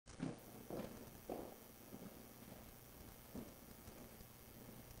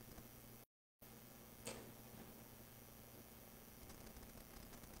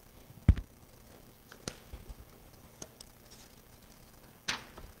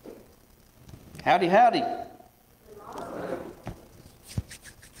Howdy, howdy.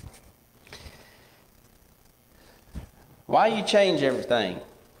 Why you change everything?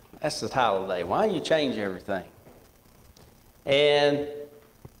 That's the title today. Why you change everything? And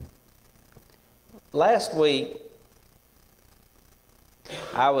last week,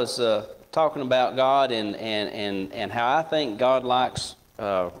 I was talking about God and how I think God likes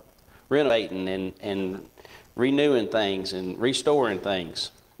renovating and renewing things and restoring things.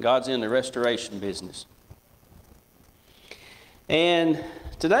 God's in the restoration business. And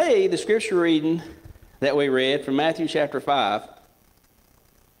today, the scripture reading that we read from Matthew chapter 5,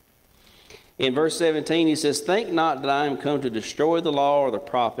 in verse 17, he says, "Think not that I am come to destroy the law or the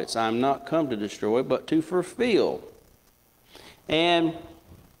prophets. I am not come to destroy, but to fulfill." And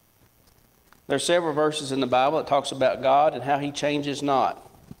there's several verses in the Bible that talks about God and how He changes not.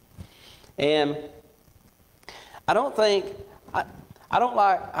 And I don't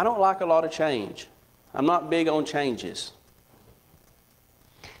like a lot of change. I'm not big on changes.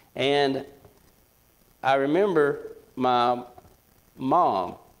 And I remember my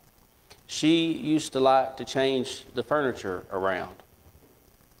mom, she used to like to change the furniture around.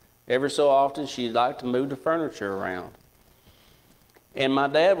 Every so often, she'd like to move the furniture around. And my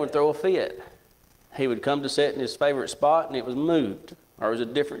dad would throw a fit. He would come to sit in his favorite spot, and it was moved, or it was a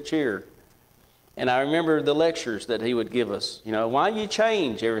different chair. And I remember the lectures that he would give us. You know, why do you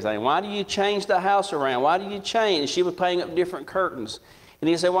change everything? Why do you change the house around? Why do you change? And she was putting up different curtains. And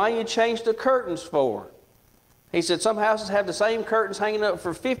he said, why do you change the curtains for? He said, some houses have the same curtains hanging up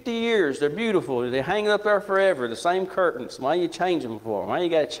for 50 years. They're beautiful. They hang up there forever, the same curtains. Why do you change them for? Why do you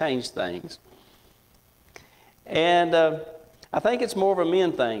got to change things? And I think it's more of a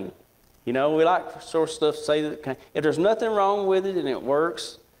men thing. You know, we like sort of stuff to say that if there's nothing wrong with it and it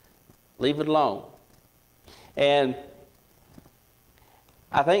works, leave it alone. And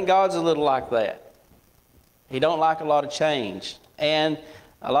I think God's a little like that. He don't like a lot of change. And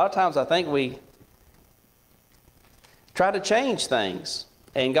a lot of times I think we try to change things.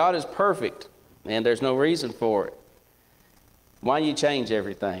 And God is perfect. And there's no reason for it. Why do you change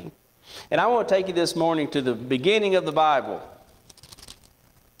everything? And I want to take you this morning to the beginning of the Bible.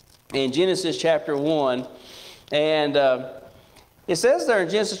 In Genesis chapter 1. And it says there in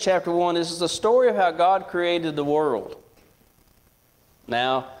Genesis chapter 1, this is the story of how God created the world.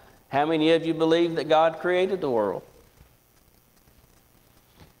 Now, how many of you believe that God created the world?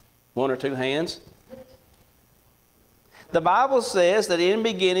 One or two hands? The Bible says that in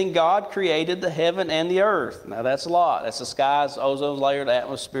the beginning God created the heaven and the earth. Now that's a lot. That's the skies, the ozone layer, the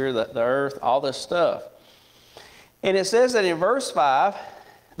atmosphere, the earth, all this stuff. And it says that in verse 5,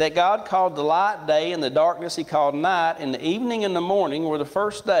 that God called the light day and the darkness He called night, and the evening and the morning were the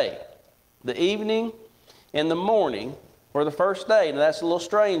first day. The evening and the morning were the first day. Now that's a little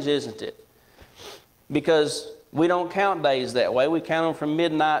strange, isn't it? Because we don't count days that way. We count them from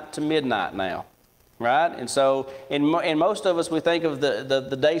midnight to midnight now. Right? And so, in most of us, we think of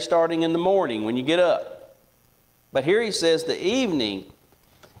the day starting in the morning when you get up. But here he says the evening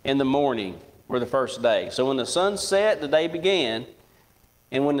and the morning were the first day. So when the sun set, the day began.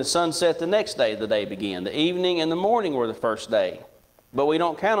 And when the sun set the next day, the day began. The evening and the morning were the first day. But we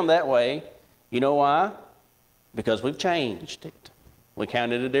don't count them that way. You know why? Because we've changed it. We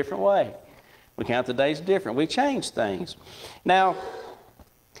count it a different way. We count the days different. We changed things. Now,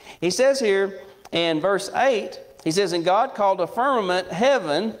 he says here in verse 8, he says, "And God called the firmament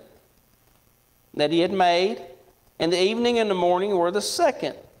heaven that He had made, and the evening and the morning were the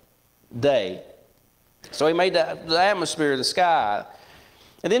second day." So He made the atmosphere, the sky.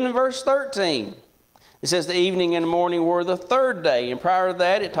 And then in verse 13, it says the evening and the morning were the third day. And prior to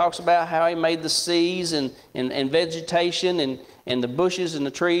that, it talks about how He made the seas and vegetation and the bushes and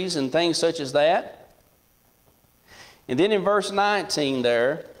the trees and things such as that. And then in verse 19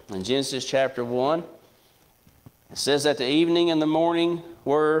 there, in Genesis chapter 1, it says that the evening and the morning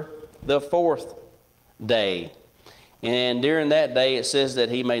were the fourth day. And during that day, it says that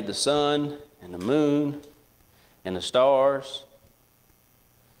He made the sun and the moon and the stars.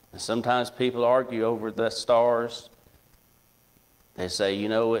 And sometimes people argue over the stars. They say, you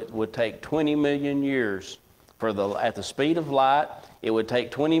know, it would take 20 million years at the speed of light, it would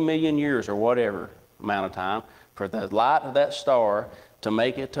take 20 million years or whatever amount of time for the light of that star to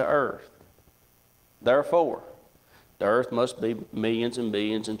make it to Earth. Therefore, the Earth must be millions and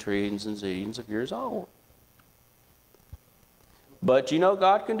billions and trillions and zillions of years old. But you know,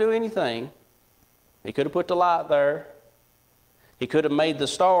 God can do anything. He could have put the light there. He could have made the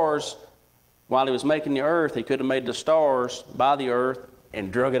stars while He was making the earth. He could have made the stars by the earth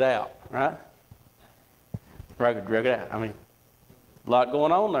and drug it out, right? Drug it out. I mean, a lot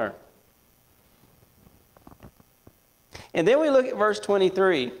going on there. And then we look at verse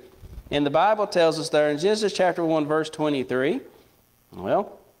 23. And the Bible tells us there in Genesis chapter 1, verse 23,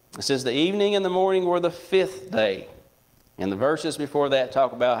 well, it says the evening and the morning were the 5th day. And the verses before that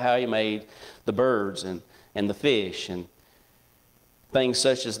talk about how he made the birds and the fish and things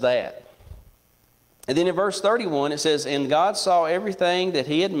such as that. And then in verse 31 it says, and God saw everything that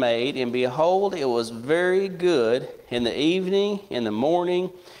he had made, and behold, it was very good. And the evening and the morning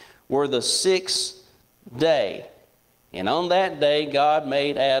were the 6th day. And on that day God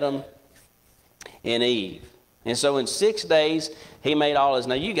made Adam and Eve. And so in 6 days he made all his.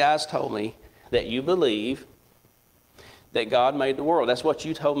 Now you guys told me that you believe that God made the world. That's what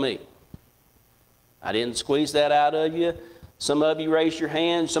you told me. I didn't squeeze that out of you. Some of you raised your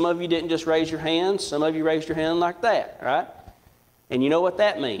hand. Some of you didn't just raise your hands. Some of you raised your hand like that, right? And you know what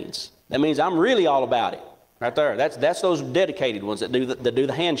that means? That means I'm really all about it. Right there. That's those dedicated ones that do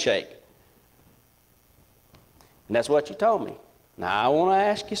the handshake. And that's what you told me. Now I want to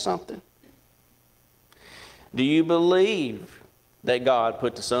ask you something. Do you believe that God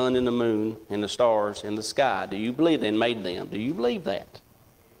put the sun and the moon and the stars in the sky? Do you believe and made them? Do you believe that?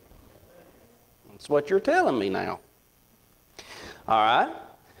 That's what you're telling me now. All right?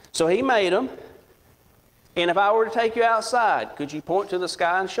 So he made them. And if I were to take you outside, could you point to the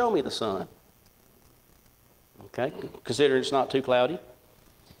sky and show me the sun? Okay? Considering it's not too cloudy.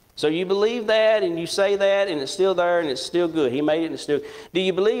 So you believe that and you say that and it's still there and it's still good. He made it and it's still. Do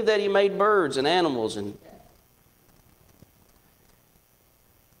you believe that he made birds and animals and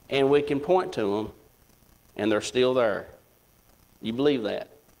we can point to them and they're still there? You believe that?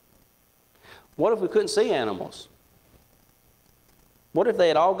 What if we couldn't see animals? What if they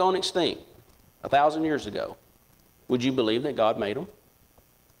had all gone extinct 1,000 years ago? Would you believe that God made them?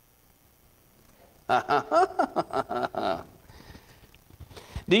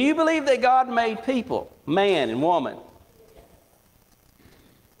 Do you believe that God made people, man and woman?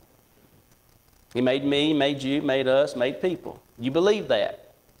 He made me, made you, made us, made people. You believe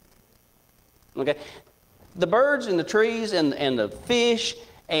that? Okay. The birds and the trees and the fish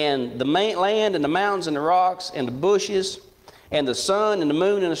and the land and the mountains and the rocks and the bushes and the sun and the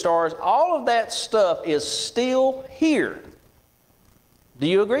moon and the stars, all of that stuff is still here. Do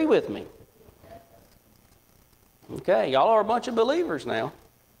you agree with me? Okay, y'all are a bunch of believers now.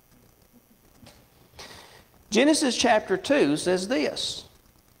 Genesis chapter 2 says this.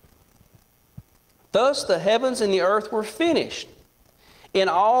 Thus the heavens and the earth were finished, in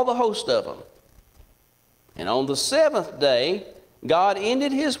all the host of them. And on the 7th day, God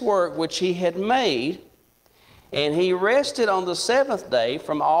ended his work which he had made, and he rested on the 7th day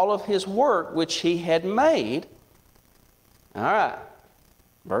from all of his work which he had made. All right,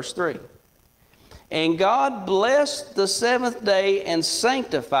 verse 3. And God blessed the 7th day and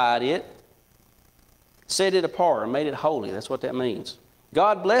sanctified it, set it apart, and made it holy. That's what that means.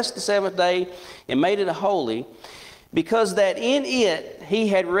 God blessed the 7th day and made it holy, because that in it he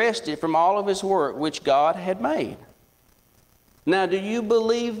had rested from all of his work which God had made. Now, do you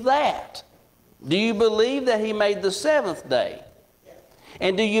believe that? Do you believe that he made the 7th day?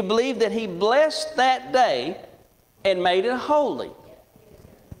 And do you believe that he blessed that day and made it holy?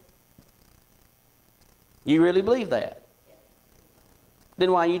 You really believe that?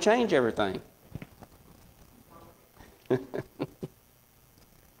 Then why you change everything?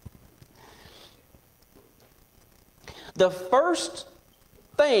 The first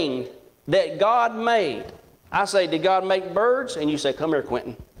thing that God made, I say, did God make birds? And you say, come here,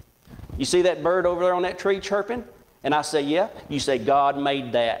 Quentin. You see that bird over there on that tree chirping? And I say, yeah. You say, God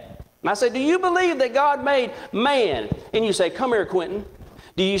made that. And I say, do you believe that God made man? And you say, come here, Quentin.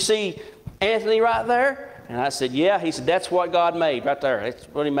 Do you see Anthony right there? And I said, yeah. He said, that's what God made right there. That's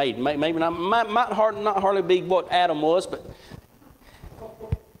what he made. Maybe not, not hardly be what Adam was, but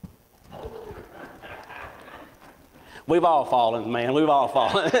we've all fallen, man. We've all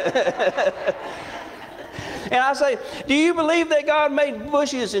fallen. And I say, do you believe that God made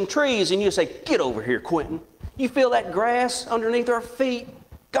bushes and trees? And you say, get over here, Quentin. You feel that grass underneath our feet?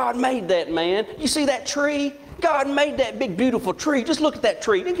 God made that, man. You see that tree? God made that big, beautiful tree. Just look at that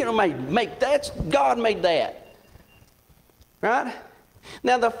tree. You know, make that. God made that. Right?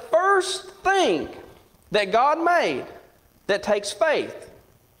 Now, the first thing that God made that takes faith,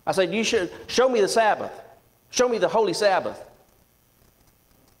 I said, you should show me the Sabbath. Show me the holy Sabbath.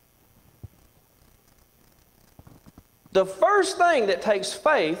 The first thing that takes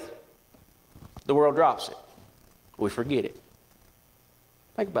faith, the world drops it. We forget it.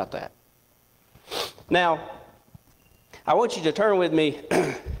 Think about that. Now, I want you to turn with me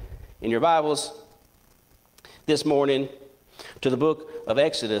in your Bibles this morning to the book of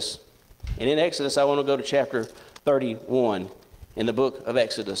Exodus. And in Exodus, I want to go to chapter 31 in the book of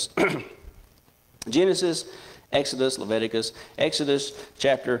Exodus. Genesis, Exodus, Leviticus, Exodus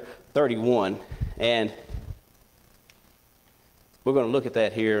chapter 31. And we're going to look at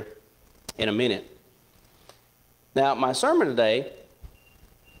that here in a minute. Now, my sermon today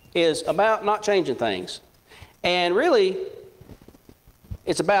is about not changing things. And really,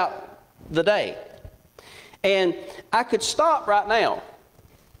 it's about the day. And I could stop right now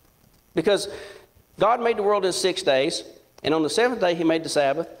because God made the world in 6 days, and on the 7th day He made the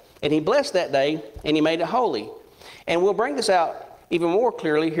Sabbath, and He blessed that day, and He made it holy. And we'll bring this out even more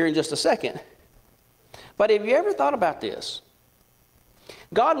clearly here in just a second. But have you ever thought about this?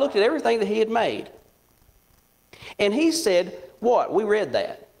 God looked at everything that He had made, and He said, what? We read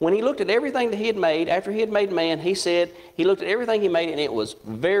that. When He looked at everything that He had made, after He had made man, He said, He looked at everything He made, and it was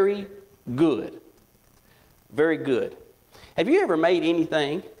very good. Very good. Have you ever made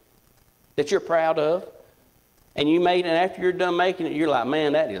anything that you're proud of, and you made it, and after you're done making it, you're like,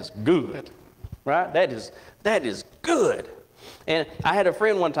 man, that is good, right? That is good. And I had a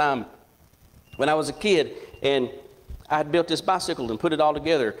friend one time when I was a kid, and I had built this bicycle and put it all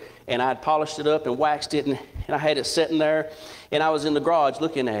together, and I had polished it up and waxed it, and I had it sitting there, and I was in the garage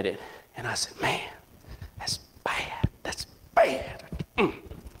looking at it, and I said, man, that's bad. That's bad.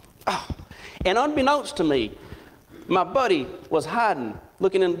 Oh. And unbeknownst to me, my buddy was hiding,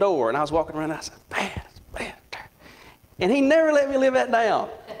 looking in the door, and I was walking around, and I said, bad, bad. And he never let me live that down.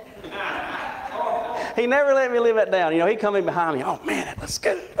 He never let me live that down. You know, he'd come in behind me, oh, man, that looks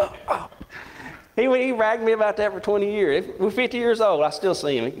good. Oh, oh. He ragged me about that for 20 years. We're 50 years old, I still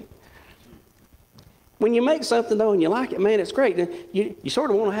see him. When you make something, though, and you like it, man, it's great. You sort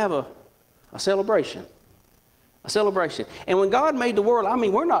of want to have a celebration. A celebration. And when God made the world, I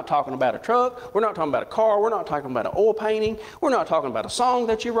mean, we're not talking about a truck. We're not talking about a car. We're not talking about an oil painting. We're not talking about a song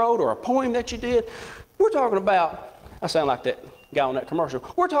that you wrote or a poem that you did. We're talking about, I sound like that guy on that commercial.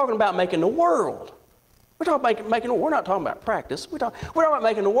 We're talking about making the world. We're talking about making. We're not talking about practice. We're talking about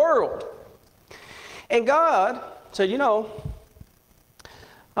making the world. And God said, you know,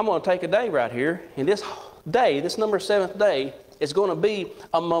 I'm going to take a day right here, and this day, this number 7th day, is going to be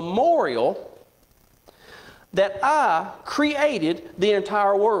a memorial that I created the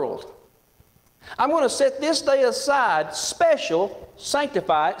entire world. I'm going to set this day aside, special,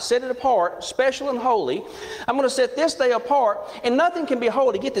 sanctify it, set it apart, special and holy. I'm going to set this day apart, and nothing can be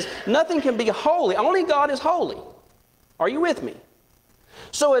holy. Get this, nothing can be holy. Only God is holy. Are you with me?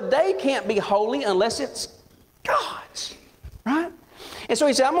 So a day can't be holy unless it's God's, right? And so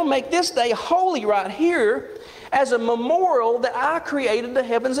He said, I'm going to make this day holy right here as a memorial that I created the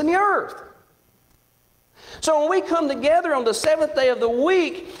heavens and the earth. So when we come together on the 7th day of the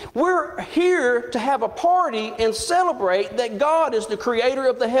week, we're here to have a party and celebrate that God is the creator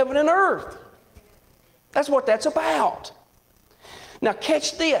of the heaven and earth. That's what that's about. Now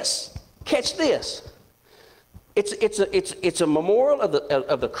catch this. Catch this. It's a memorial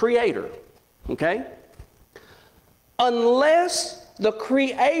of the creator. Okay? Unless the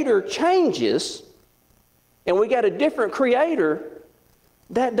creator changes and we got a different creator,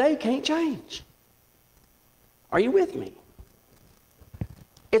 that day can't change. Are you with me?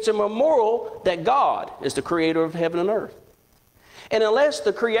 It's a memorial that God is the creator of heaven and earth. And unless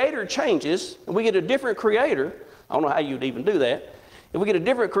the creator changes, and we get a different creator, I don't know how you'd even do that. If we get a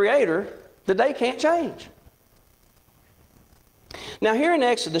different creator, the day can't change. Now here in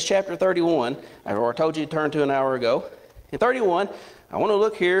Exodus chapter 31, I told you to turn to an hour ago. In 31, I want to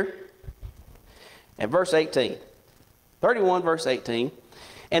look here at verse 18. 31 verse 18.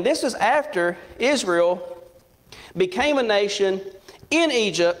 And this is after Israel became a nation in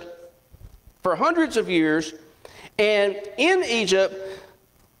Egypt for hundreds of years. And in Egypt,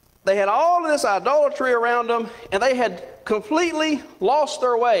 they had all of this idolatry around them, and they had completely lost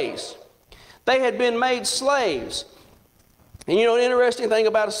their ways. They had been made slaves. And you know, an interesting thing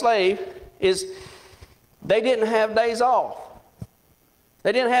about a slave is they didn't have days off.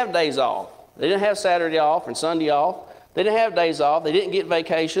 They didn't have days off. They didn't have Saturday off and Sunday off. They didn't have days off. They didn't get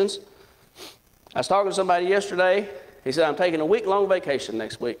vacations. I was talking to somebody yesterday. He said, I'm taking a week-long vacation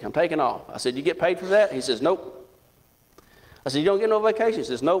next week. I'm taking off. I said, you get paid for that? He says, nope. I said, you don't get no vacation? He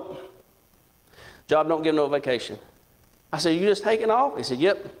says, nope. Job don't give no vacation. I said, you just taking off? He said,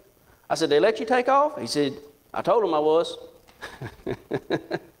 yep. I said, they let you take off? He said, I told him I was.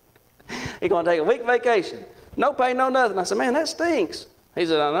 He's going to take a week vacation. No pay, no nothing. I said, man, that stinks. He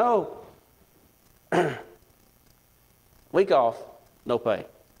said, I know. Week off, no pay.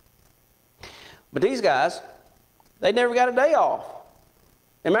 But these guys, they never got a day off.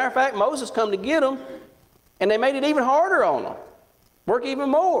 As a matter of fact, Moses come to get them, and they made it even harder on them. Work even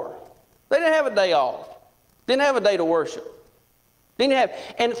more. They didn't have a day off. Didn't have a day to worship. Didn't have,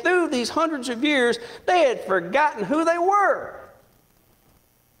 and through these hundreds of years, they had forgotten who they were.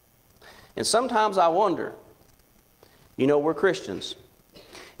 And sometimes I wonder, you know, we're Christians.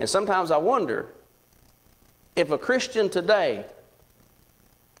 And sometimes I wonder if a Christian today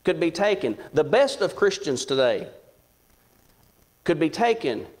could be taken, the best of Christians today could be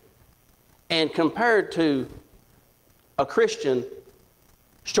taken and compared to a Christian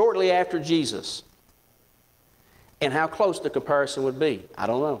shortly after Jesus, and how close the comparison would be. I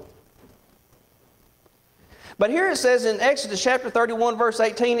don't know. But here it says in Exodus chapter 31, verse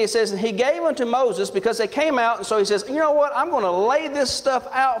 18, it says, and he gave unto Moses, because they came out, and so he says, you know what, I'm going to lay this stuff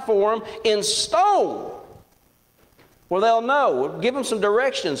out for them in stone, where they'll know. We'll give them some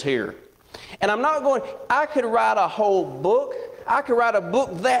directions here. And I'm not going, I could write a whole book. I could write a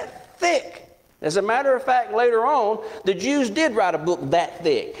book that thick. As a matter of fact, later on, the Jews did write a book that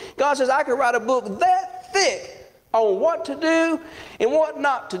thick. God says, I could write a book that thick on what to do and what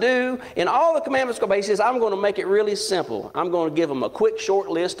not to do, and all the commandments go by. He says, I'm going to make it really simple. I'm going to give them a quick, short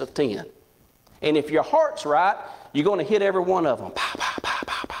list of 10. And if your heart's right, you're going to hit every one of them. Pow, pow, pow,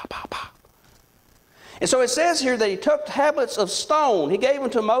 pow, pow, pow, pow. And so it says here that he took tablets of stone. He gave them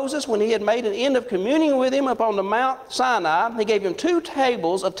to Moses when he had made an end of communing with him upon the Mount Sinai. He gave him 2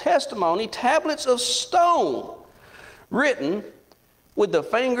 tables of testimony, tablets of stone, written with the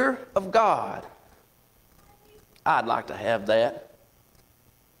finger of God. I'd like to have that.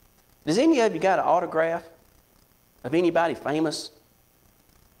 Does any of you got an autograph of anybody famous?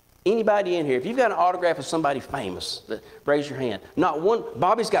 Anybody in here? If you've got an autograph of somebody famous, raise your hand. Not one.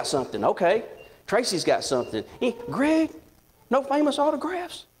 Bobby's got something. Okay. Tracy's got something. Greg, no famous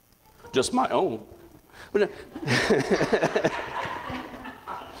autographs? Just my own. But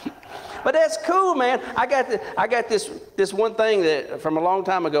that's cool, man. I got this one thing that from a long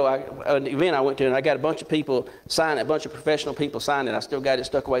time ago, an event I went to, and I got a bunch of people sign it, a bunch of professional people sign it. I still got it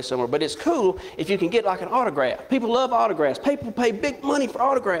stuck away somewhere. But it's cool if you can get like an autograph. People love autographs. People pay big money for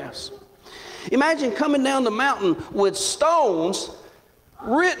autographs. Imagine coming down the mountain with stones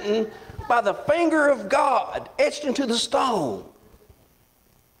written by the finger of God, etched into the stone.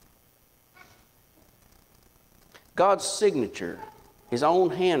 God's signature, his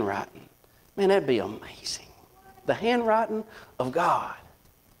own handwriting. Man, that'd be amazing. The handwriting of God.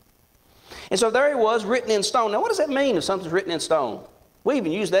 And so there he was, written in stone. Now, what does that mean if something's written in stone? We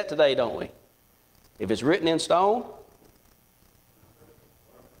even use that today, don't we? If it's written in stone,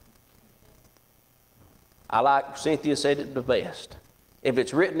 I like Cynthia said it the best. If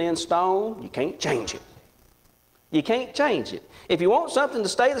it's written in stone, you can't change it. You can't change it. If you want something to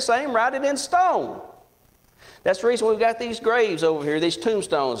stay the same, write it in stone. That's the reason we've got these graves over here, these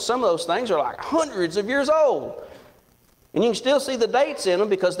tombstones. Some of those things are like hundreds of years old. And you can still see the dates in them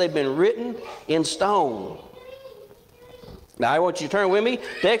because they've been written in stone. Now I want you to turn with me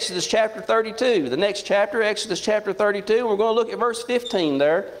to Exodus chapter 32. The next chapter, Exodus chapter 32, and we're going to look at verse 15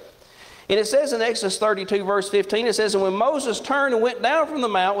 there. And it says in Exodus 32, verse 15, it says, and when Moses turned and went down from the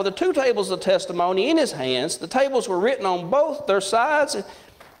mount with the 2 tables of testimony in his hands, the tables were written on both their sides,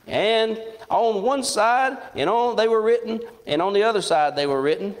 and on one side, and they were written, and on the other side they were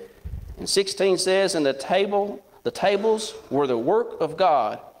written. And 16 says, and the tables were the work of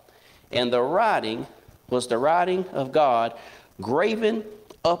God, and the writing was the writing of God, graven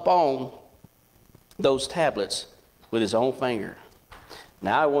upon those tablets with his own finger.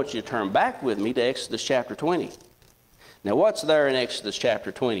 Now I want you to turn back with me to Exodus chapter 20. Now what's there in Exodus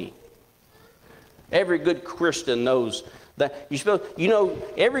chapter 20? Every good Christian knows that.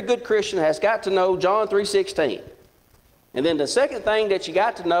 Every good Christian has got to know John 3:16. And then the second thing that you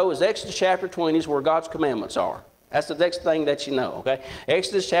got to know is Exodus chapter 20 is where God's commandments are. That's the next thing that you know, okay?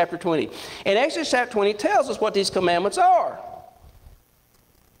 Exodus chapter 20. And Exodus chapter 20 tells us what these commandments are.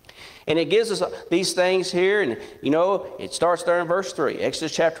 And it gives us these things here, and it starts there in verse 3.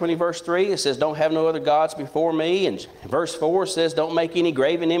 Exodus chapter 20, verse 3, it says, don't have no other gods before me. And verse 4 says, don't make any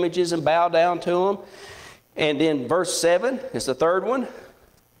graven images and bow down to them. And then verse 7 is the third one.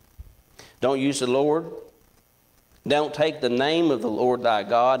 Don't use the Lord. Don't take the name of the Lord thy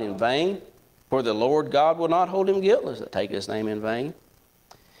God in vain, for the Lord God will not hold him guiltless that take his name in vain.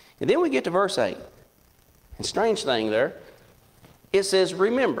 And then we get to verse 8. And strange thing there, it says,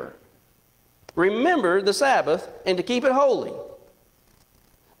 remember the Sabbath and to keep it holy.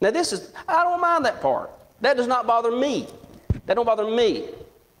 Now I don't mind that part. That does not bother me. That don't bother me.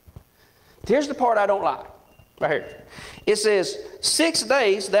 Here's the part I don't like. Right here. It says, 6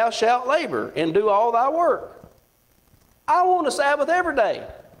 days thou shalt labor and do all thy work. I want a Sabbath every day.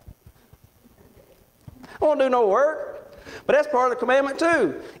 I won't do no work. But that's part of the commandment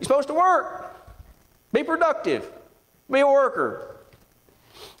too. You're supposed to work. Be productive. Be a worker.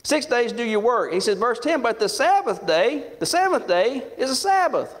 6 days do your work. He says, verse 10, but the seventh day is a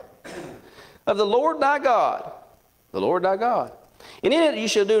Sabbath of the Lord thy God. The Lord thy God. And in it you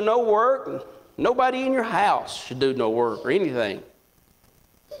shall do no work. Nobody in your house should do no work or anything.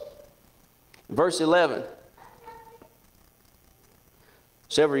 Verse 11.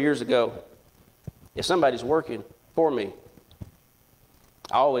 Several years ago, if somebody's working for me,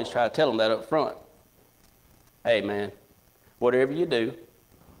 I always try to tell them that up front. Hey, man, whatever you do,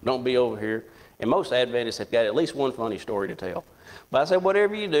 don't be over here. And most Adventists have got at least one funny story to tell. But I say,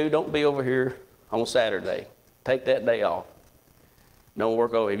 whatever you do, don't be over here on Saturday. Take that day off. Don't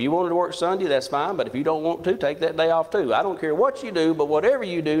work over. If you wanted to work Sunday, that's fine. But if you don't want to, take that day off too. I don't care what you do, but whatever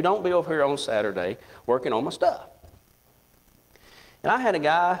you do, don't be over here on Saturday working on my stuff. And I had a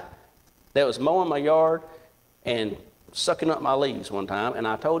guy that was mowing my yard and sucking up my leaves one time, and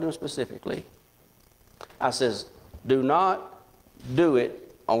I told him specifically, I says, do not do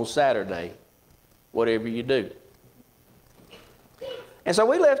it on Saturday, whatever you do. And so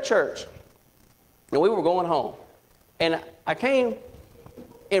we left church, and we were going home. And I came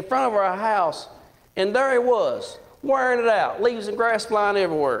in front of our house, and there he was, wearing it out, leaves and grass flying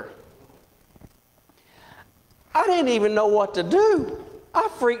everywhere. I didn't even know what to do. I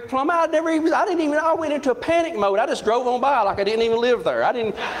freaked plumb out. I went into a panic mode. I just drove on by like I didn't even live there. I didn't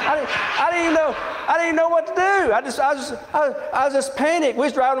even know what to do. I was just panicked. We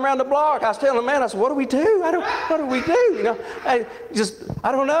was driving around the block. I was telling the man, I said, what do we do? What do we do? You know, I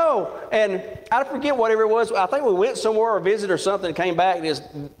don't know. And I forget whatever it was. I think we went somewhere or visited or something, came back and it's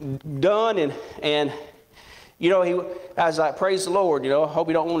done. And you know, I was like, praise the Lord, you know, I hope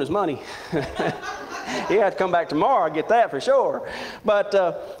he don't want his money. He had to come back tomorrow, I get that for sure. But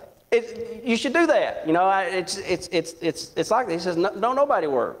you should do that. You know, it's like this. He says, don't nobody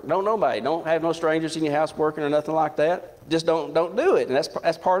work. Don't nobody. Don't have no strangers in your house working or nothing like that. Just don't do it. And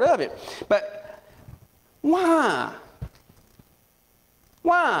that's part of it. But why?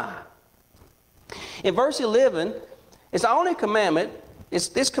 Why? In verse 11, it's the only commandment.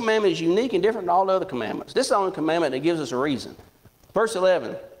 This commandment is unique and different than all the other commandments. This is the only commandment that gives us a reason. Verse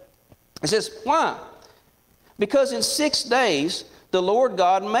 11, it says, why? Because in 6 days the Lord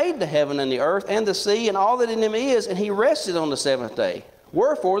God made the heaven and the earth and the sea and all that in them is, and he rested on the seventh day.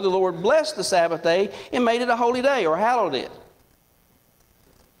 Wherefore the Lord blessed the Sabbath day and made it a holy day, or hallowed it.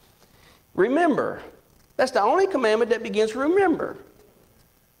 Remember. That's the only commandment that begins with remember.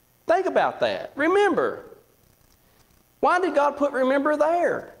 Think about that. Remember. Why did God put remember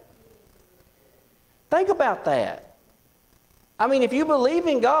there? Think about that. I mean, if you believe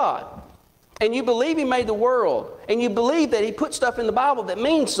in God, and you believe he made the world, and you believe that he put stuff in the Bible that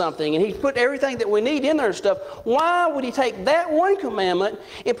means something, and he put everything that we need in there and stuff, why would he take that one commandment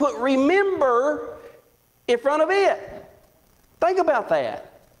and put remember in front of it? Think about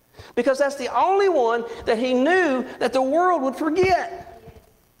that. Because that's the only one that he knew that the world would forget.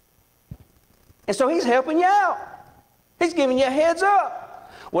 And so he's helping you out. He's giving you a heads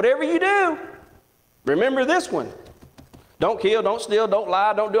up. Whatever you do, remember this one. Don't kill, don't steal, don't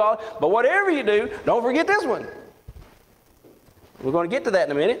lie, don't do all. But whatever you do, don't forget this one. We're going to get to that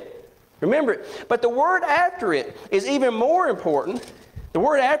in a minute. Remember it. But the word after it is even more important. The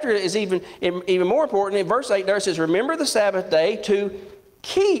word after it is even more important. In verse 8 there it says, remember the Sabbath day to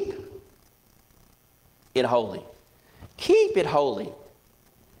keep it holy. Keep it holy.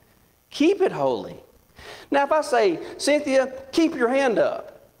 Keep it holy. Now if I say, Cynthia, keep your hand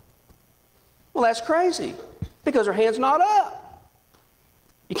up. Well, that's crazy. Because her hand's not up.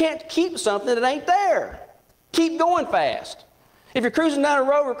 You can't keep something that ain't there. Keep going fast. If you're cruising down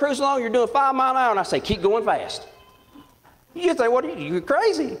the road or cruising along, you're doing 5 miles an hour, and I say, keep going fast. You say, what are you? You're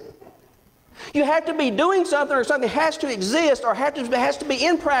crazy. You have to be doing something, or something has to exist, or has to be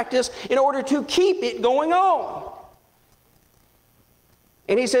in practice in order to keep it going on.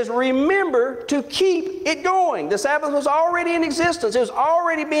 And he says, remember to keep it going. The Sabbath was already in existence. It was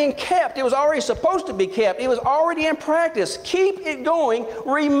already being kept. It was already supposed to be kept. It was already in practice. Keep it going.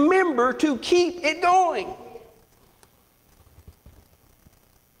 Remember to keep it going.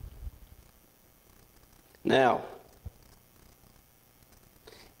 Now,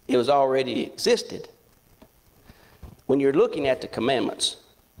 it was already existed. When you're looking at the commandments,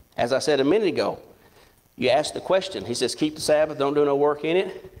 as I said a minute ago, you ask the question. He says, keep the Sabbath, don't do no work in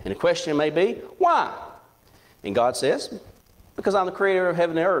it. And the question may be, why? And God says, because I'm the creator of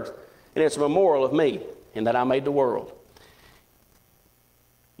heaven and earth. And it's a memorial of me, in that I made the world.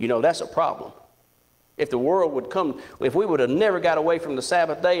 You know, that's a problem. If the world would come, if we would have never got away from the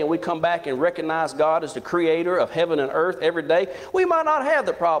Sabbath day and we come back and recognize God as the creator of heaven and earth every day, we might not have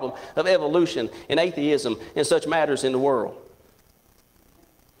the problem of evolution and atheism and such matters in the world.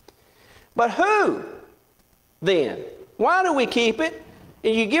 But who then? Why do we keep it?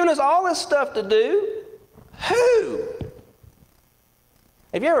 And you've given us all this stuff to do. Who?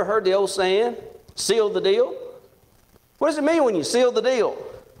 Have you ever heard the old saying, seal the deal? What does it mean when you seal the deal?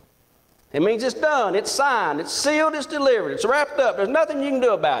 It means it's done, it's signed, it's sealed, it's delivered, it's wrapped up. There's nothing you can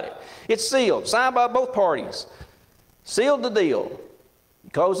do about it. It's sealed, signed by both parties. Sealed the deal. You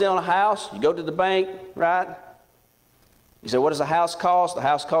close in on a house, you go to the bank, right? You say, what does a house cost? The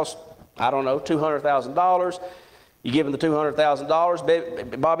house costs, I don't know, $200,000. You give them the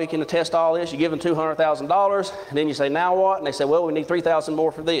 $200,000. Bobby can attest all this. You give them $200,000, and then you say, now what? And they say, well, we need $3,000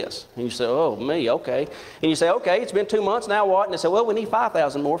 more for this. And you say, oh, me, okay. And you say, okay, it's been 2 months, now what? And they say, well, we need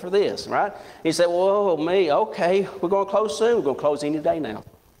 $5,000 more for this, right? And you say, well, me, okay, we're going to close soon. We're going to close any day now.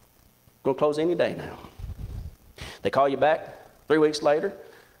 We're going to close any day now. They call you back 3 weeks later.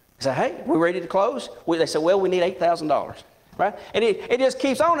 You say, hey, we're ready to close? They say, well, we need $8,000. Right? And it just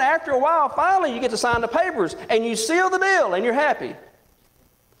keeps on. After a while, finally, you get to sign the papers, and you seal the deal, and you're happy.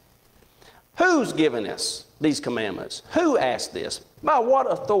 Who's given us these commandments? Who asked this? By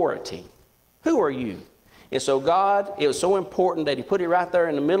what authority? Who are you? And so God, it was so important that he put it right there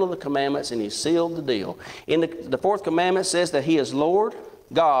in the middle of the commandments, and he sealed the deal. In the fourth commandment says that he is Lord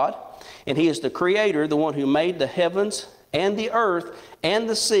God, and he is the creator, the one who made the heavens and the earth and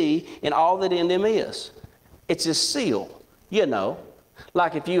the sea and all that in them is. It's his seal. You know,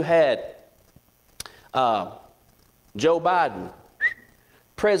 like if you had Joe Biden,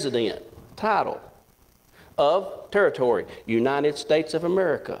 president, title of territory, United States of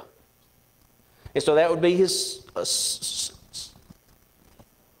America. And so that would be his...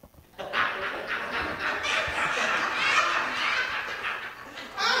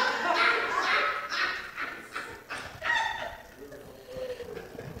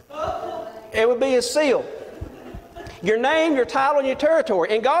 it would be his seal. Your name, your title, and your territory.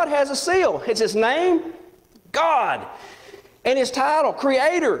 And God has a seal. It's his name, God. And his title,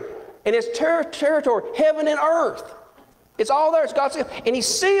 Creator. And his territory, heaven and earth. It's all there. It's God's seal. And he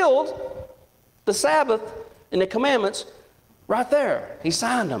sealed the Sabbath and the commandments right there. He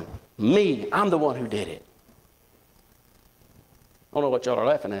signed them. Me, I'm the one who did it. I don't know what y'all are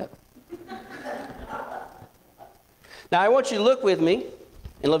laughing at. Now I want you to look with me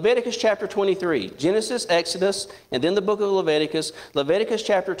in Leviticus chapter 23, Genesis, Exodus, and then the book of Leviticus, Leviticus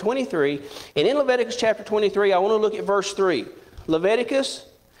chapter 23. And in Leviticus chapter 23, I want to look at verse 3. Leviticus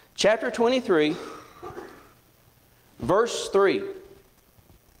chapter 23, verse 3.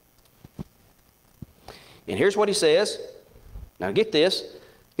 And here's what he says. Now get this.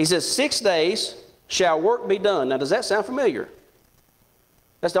 He says, 6 days shall work be done. Now does that sound familiar?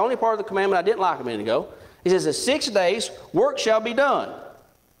 That's the only part of the commandment I didn't like a minute ago. He says, in 6 days work shall be done.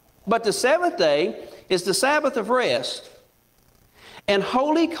 But the seventh day is the Sabbath of rest and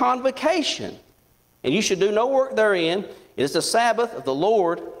holy convocation. And you should do no work therein. It is the Sabbath of the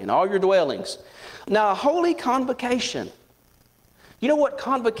Lord in all your dwellings. Now, a holy convocation. You know what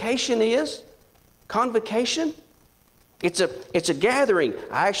convocation is? Convocation? It's a gathering.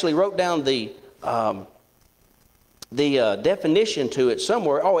 I actually wrote down the definition to it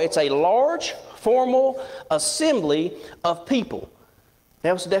somewhere. Oh, it's a large, formal assembly of people.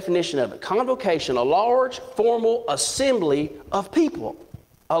 That was the definition of it. Convocation, a large, formal assembly of people.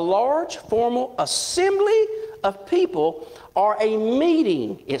 A large, formal assembly of people or a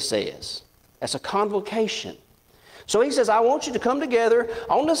meeting, it says. That's a convocation. So he says, I want you to come together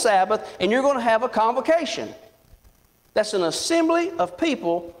on the Sabbath, and you're going to have a convocation. That's an assembly of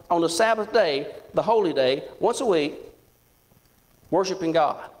people on the Sabbath day, the holy day, once a week, worshiping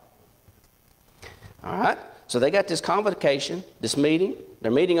God. All right? So they got this convocation, this meeting. They're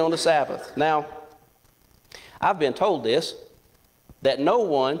meeting on the Sabbath. Now, I've been told this, that no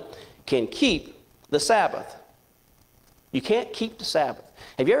one can keep the Sabbath. You can't keep the Sabbath.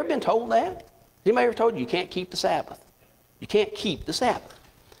 Have you ever been told that? Has anybody ever told you you can't keep the Sabbath? You can't keep the Sabbath.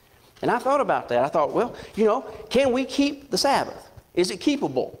 And I thought about that. I thought, well, you know, can we keep the Sabbath? Is it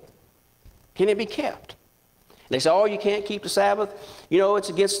keepable? Can it be kept? They say, oh, you can't keep the Sabbath. You know, it's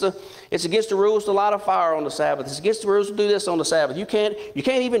against the rules to light a fire on the Sabbath. It's against the rules to do this on the Sabbath. You can't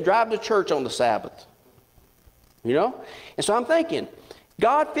even drive to church on the Sabbath. You know? And so I'm thinking,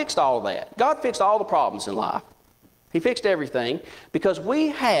 God fixed all of that. God fixed all the problems in life. He fixed everything because we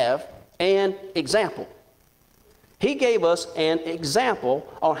have an example. He gave us an example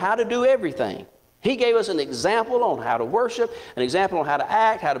on how to do everything. He gave us an example on how to worship, an example on how to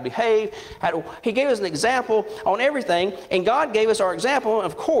act, how to behave. He gave us an example on everything, and God gave us our example. And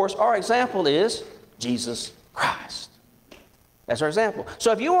of course, our example is Jesus Christ. That's our example.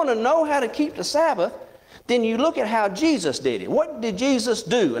 So if you want to know how to keep the Sabbath, then you look at how Jesus did it. What did Jesus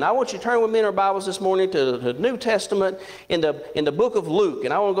do? And I want you to turn with me in our Bibles this morning to the New Testament in the book of Luke.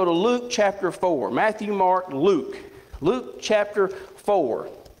 And I want to go to Luke chapter 4. Matthew, Mark, Luke. Luke chapter 4.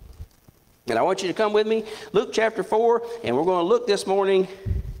 And I want you to come with me, Luke chapter 4, and we're going to look this morning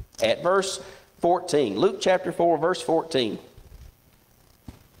at verse 14. Luke chapter 4, verse 14.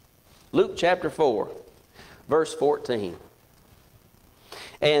 Luke chapter 4, verse 14.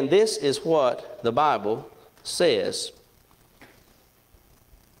 And this is what the Bible says.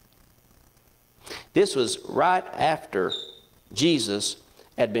 This was right after Jesus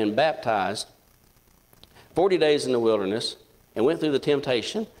had been baptized 40 days in the wilderness and went through the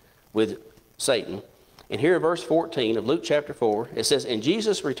temptation with Satan. And here in verse 14 of Luke chapter 4, it says, And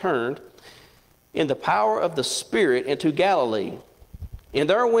Jesus returned in the power of the Spirit into Galilee. And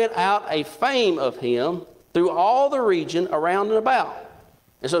there went out a fame of him through all the region around and about.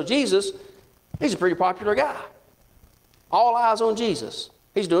 And so Jesus, he's a pretty popular guy. All eyes on Jesus.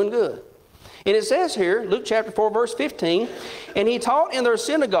 He's doing good. And it says here, Luke chapter 4, verse 15, And he taught in their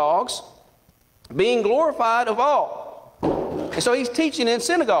synagogues, being glorified of all. And so he's teaching in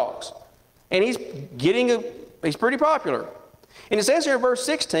synagogues. And he's pretty popular. And it says here in verse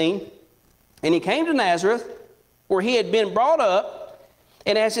 16, And he came to Nazareth, where he had been brought up,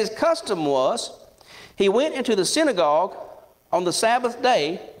 and as his custom was, he went into the synagogue on the Sabbath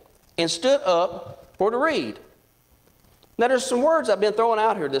day and stood up for to read. Now there's some words I've been throwing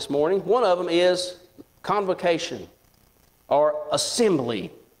out here this morning. One of them is convocation, or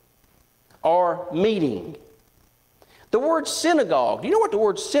assembly, or meeting. The word synagogue, do you know what the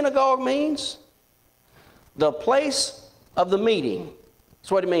word synagogue means? The place of the meeting.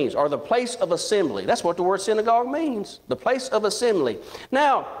 That's what it means, or the place of assembly. That's what the word synagogue means, the place of assembly.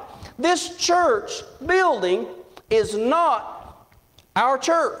 Now, this church building is not our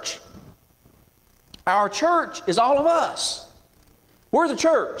church. Our church is all of us. We're the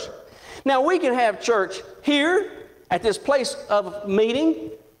church. Now, we can have church here at this place of meeting,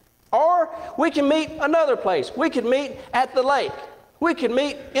 or we can meet another place. We can meet at the lake. We can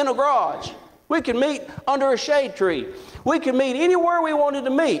meet in a garage. We can meet under a shade tree. We can meet anywhere we wanted to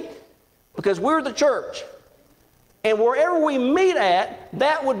meet because we're the church. And wherever we meet at,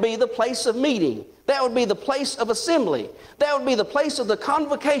 that would be the place of meeting. That would be the place of assembly. That would be the place of the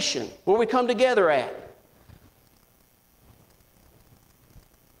convocation where we come together at.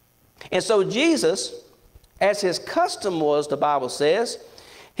 And so Jesus, as his custom was, the Bible says,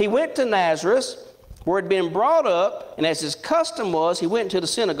 he went to Nazareth, where he had been brought up, and as his custom was, he went to the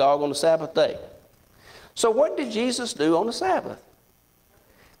synagogue on the Sabbath day. So what did Jesus do on the Sabbath?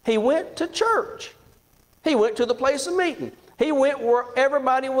 He went to church. He went to the place of meeting. He went where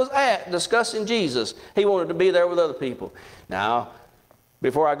everybody was at discussing Jesus. He wanted to be there with other people. Now,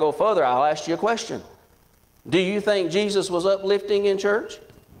 before I go further, I'll ask you a question. Do you think Jesus was uplifting in church?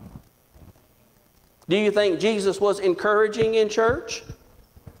 Do you think Jesus was encouraging in church?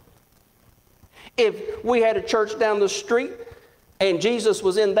 If we had a church down the street and Jesus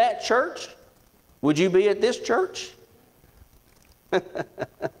was in that church, would you be at this church?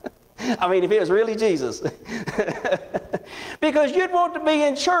 I mean, if it was really Jesus. Because you'd want to be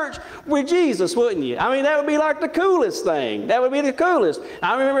in church with Jesus, wouldn't you? I mean, that would be like the coolest thing. That would be the coolest.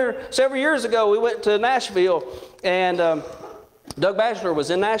 I remember several years ago, we went to Nashville, and Doug Batchelor was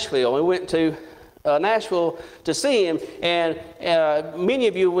in Nashville. We went to Nashville to see him, and many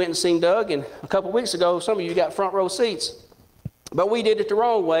of you went and seen Doug, and a couple weeks ago, some of you got front row seats. But we did it the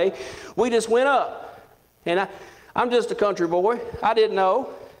wrong way. We just went up, and I'm just a country boy. I didn't know.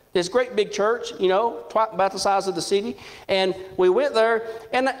 This great big church, you know, about the size of the city, and we went there,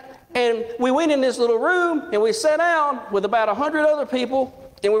 and we went in this little room, and we sat down with about 100 other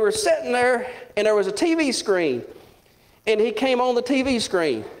people, and we were sitting there, and there was a TV screen, and he came on the TV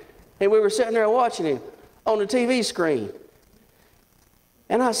screen, and we were sitting there watching him on the TV screen.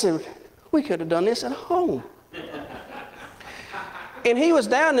 And I said, we could have done this at home. And he was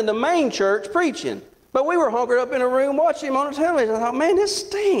down in the main church preaching. But we were hunkered up in a room watching him on the television. I thought, man, this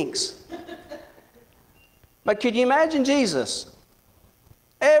stinks. But could you imagine Jesus?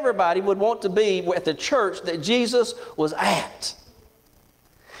 Everybody would want to be at the church that Jesus was at.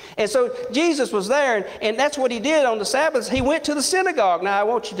 And so Jesus was there, and that's what he did on the Sabbath. He went to the synagogue. Now, I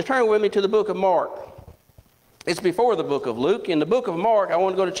want you to turn with me to the book of Mark. It's before the book of Luke. In the book of Mark, I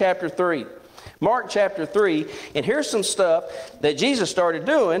want to go to chapter 3. Mark chapter 3, and here's some stuff that Jesus started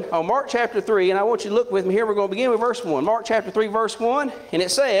doing on Mark chapter 3, and I want you to look with me here. We're going to begin with verse 1. Mark chapter 3, verse 1, and it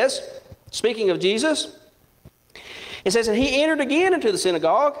says, speaking of Jesus, it says, and he entered again into the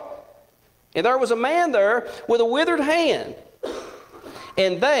synagogue, and there was a man there with a withered hand.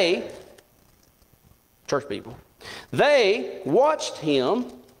 And they, church people, they watched him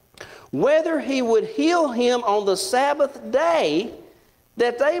whether he would heal him on the Sabbath day,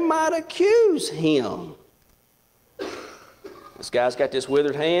 that they might accuse him. This guy's got this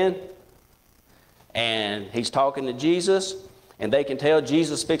withered hand, and he's talking to Jesus, and they can tell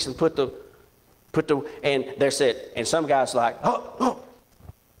Jesus fixing to put the, and they're said, and some guy's like, oh,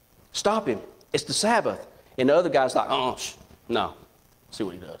 stop him, it's the Sabbath. And the other guy's like, no, see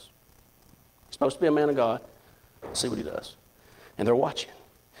what he does. He's supposed to be a man of God, see what he does. And they're watching.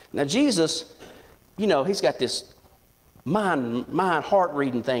 Now Jesus, you know, he's got this mind, heart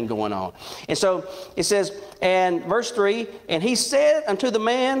reading thing going on. And so it says, and verse 3, and he said unto the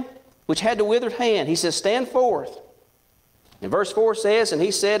man which had the withered hand, he says, stand forth. And verse 4 says, and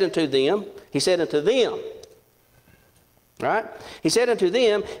he said unto them, right? He said unto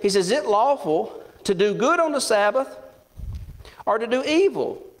them, he says, is it lawful to do good on the Sabbath, or to do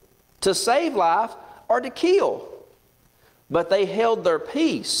evil, to save life, or to kill? But they held their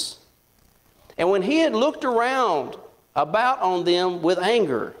peace. And when he had looked around about on them with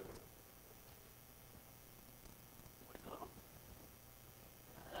anger,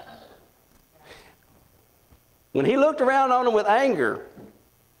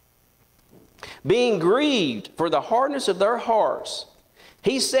 being grieved for the hardness of their hearts,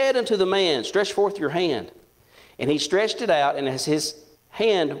 he said unto the man, stretch forth your hand. And he stretched it out, and as his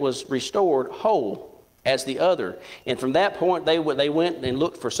hand was restored whole as the other. And from that point they went and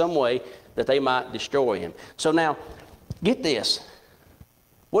looked for some way that they might destroy him. So now, get this.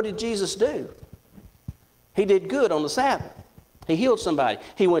 What did Jesus do? He did good on the Sabbath. He healed somebody.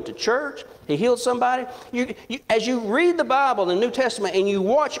 He went to church. He healed somebody. As you read the Bible in the New Testament and you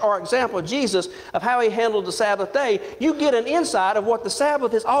watch our example of Jesus of how he handled the Sabbath day, you get an insight of what the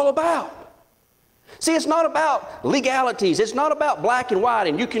Sabbath is all about. See, it's not about legalities. It's not about black and white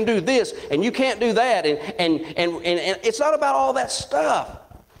and you can do this and you can't do that. And it's not about all that stuff.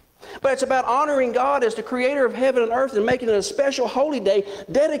 But it's about honoring God as the creator of heaven and earth and making it a special holy day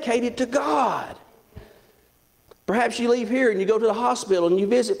dedicated to God. Perhaps you leave here and you go to the hospital and you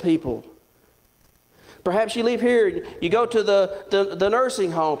visit people. Perhaps you leave here and you go to the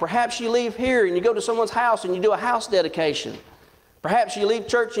nursing home. Perhaps you leave here and you go to someone's house and you do a house dedication. Perhaps you leave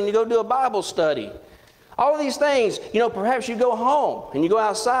church and you go do a Bible study. All of these things, you know, perhaps you go home and you go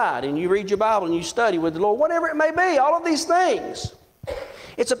outside and you read your Bible and you study with the Lord. Whatever it may be, all of these things.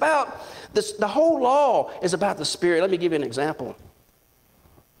 It's about, the whole law is about the Spirit. Let me give you an example.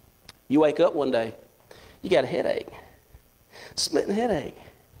 You wake up one day, you got a headache, splitting headache.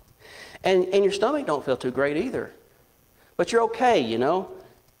 And your stomach don't feel too great either. But you're okay, you know.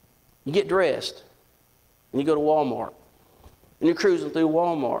 You get dressed and you go to Walmart. And you're cruising through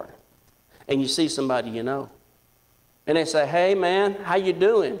Walmart and you see somebody you know. And they say, hey man, how you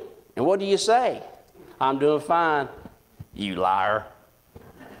doing? And what do you say? I'm doing fine. You liar.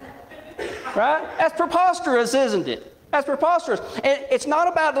 Right? That's preposterous, isn't it? That's preposterous. And it's not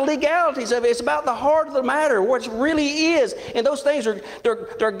about the legalities of it. It's about the heart of the matter, what it really is. And those things are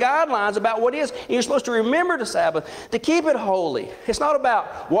they're guidelines about what is. And you're supposed to remember the Sabbath, to keep it holy. It's not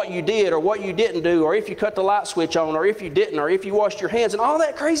about what you did or what you didn't do, or if you cut the light switch on, or if you didn't, or if you washed your hands, and all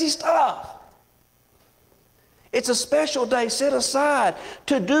that crazy stuff. It's a special day set aside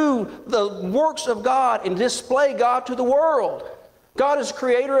to do the works of God and display God to the world. God is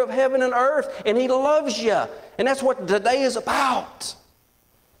creator of heaven and earth, and he loves you. And that's what the day is about.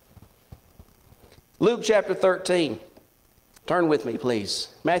 Luke chapter 13. Turn with me, please.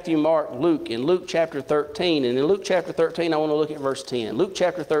 Matthew, Mark, Luke, in Luke chapter 13. And in Luke chapter 13, I want to look at verse 10. Luke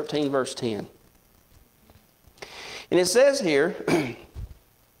chapter 13, verse 10. And it says here,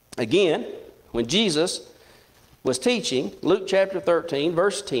 again, when Jesus was teaching, Luke chapter 13,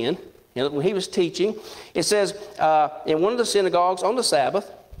 verse 10, and when he was teaching, it says, in one of the synagogues on the Sabbath,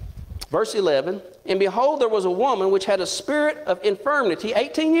 verse 11, and behold, there was a woman which had a spirit of infirmity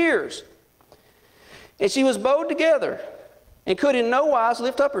 18 years. And she was bowed together, and could in no wise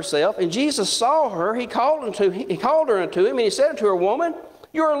lift up herself. And Jesus saw her, he called her unto him, and he said unto her, woman,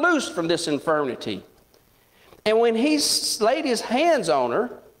 you are loosed from this infirmity. And when he laid his hands on her,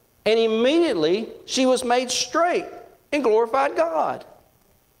 and immediately she was made straight and glorified God.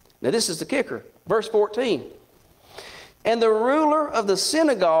 Now this is the kicker. Verse 14. And the ruler of the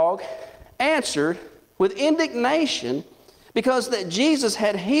synagogue answered with indignation, because that Jesus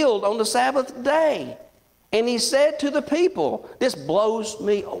had healed on the Sabbath day. And he said to the people, this blows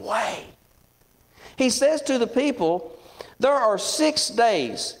me away. He says to the people, there are 6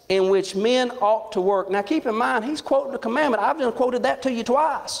 days in which men ought to work. Now keep in mind, he's quoting the commandment. I've just quoted that to you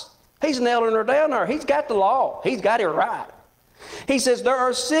twice. He's nailing her down there. He's got the law. He's got it right. He says there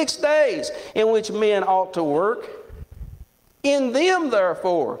are 6 days in which men ought to work. In them,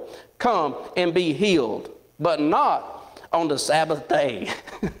 therefore, come and be healed, but not on the Sabbath day.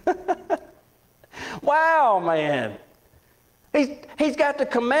 Wow, man. He's got the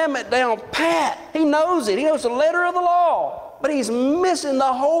commandment down pat. He knows it. He knows the letter of the law. But he's missing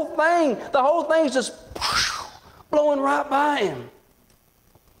the whole thing. The whole thing's just blowing right by him.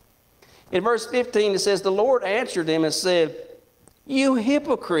 In verse 15 it says, the Lord answered him and said, you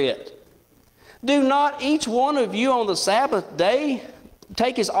hypocrite, do not each one of you on the Sabbath day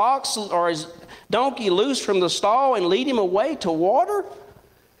take his ox or his donkey loose from the stall and lead him away to water?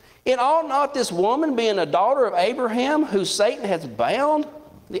 And ought not this woman, being a daughter of Abraham, who Satan hath bound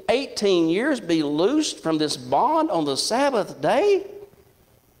the 18 years, be loosed from this bond on the Sabbath day?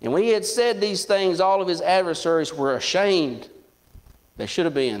 And when he had said these things, all of his adversaries were ashamed. They should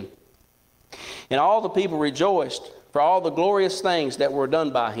have been. And all the people rejoiced for all the glorious things that were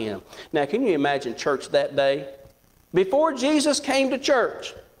done by him. Now, can you imagine church that day? Before Jesus came to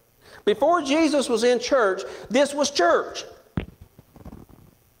church, before Jesus was in church, this was church.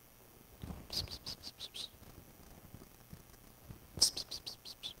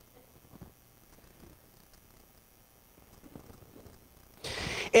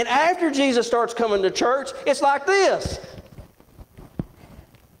 And after Jesus starts coming to church, it's like this.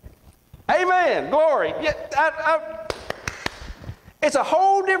 Amen. Glory. It's a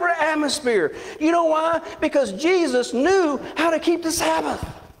whole different atmosphere. You know why? Because Jesus knew how to keep the Sabbath.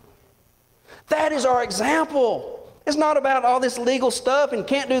 That is our example. It's not about all this legal stuff and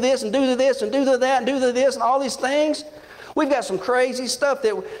can't do this and do this and do that and do this and all these things. We've got some crazy stuff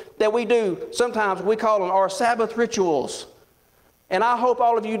that we do. Sometimes we call them our Sabbath rituals. And I hope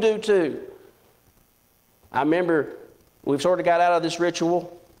all of you do too. I remember we've sort of got out of this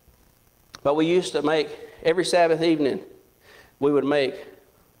ritual, but we used to make, every Sabbath evening, we would make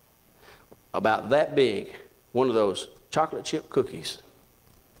about that big, one of those chocolate chip cookies.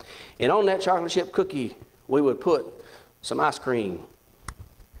 And on that chocolate chip cookie, we would put some ice cream.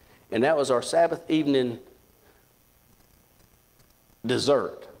 And that was our Sabbath evening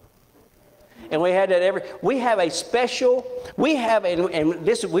dessert. And we had that we've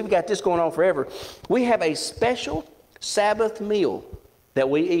got this going on forever. We have a special Sabbath meal that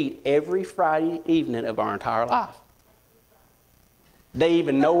we eat every Friday evening of our entire life. They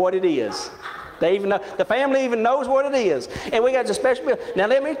even know what it is. They even know, the family even knows what it is. And we got a special meal. Now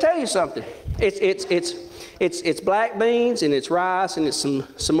let me tell you something. It's black beans and it's rice and it's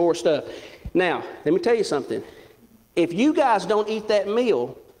some more stuff. Now, let me tell you something. If you guys don't eat that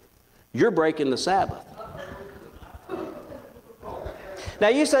meal, you're breaking the Sabbath. Now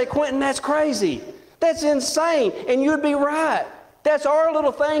you say, Quentin, that's crazy. That's insane. And you'd be right. That's our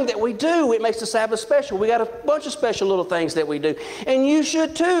little thing that we do. It makes the Sabbath special. We got a bunch of special little things that we do. And you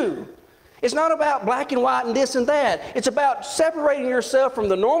should too. It's not about black and white and this and that. It's about separating yourself from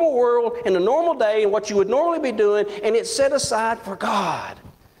the normal world and the normal day and what you would normally be doing, and it's set aside for God.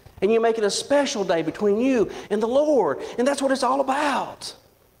 And you make it a special day between you and the Lord. And that's what it's all about.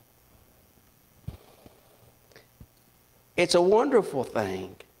 It's a wonderful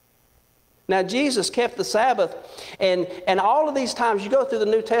thing. Now, Jesus kept the Sabbath, and all of these times you go through the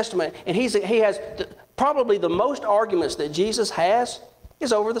New Testament, and he has probably the most arguments that Jesus has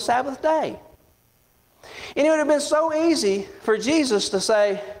is over the Sabbath day. And it would have been so easy for Jesus to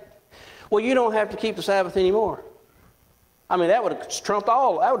say, well, you don't have to keep the Sabbath anymore. I mean, that would have trumped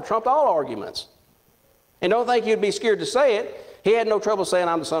all arguments. And don't think you'd be scared to say it. He had no trouble saying,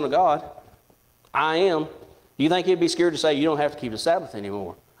 I'm the Son of God. I am. You think he'd be scared to say, you don't have to keep the Sabbath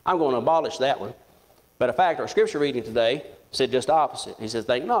anymore? I'm going to abolish that one. But in fact, our scripture reading today said just the opposite. He says,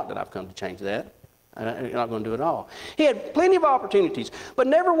 think not that I've come to change that. I'm not going to do it all. He had plenty of opportunities, but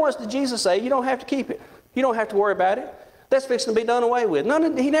never once did Jesus say, you don't have to keep it. You don't have to worry about it. That's fixing to be done away with.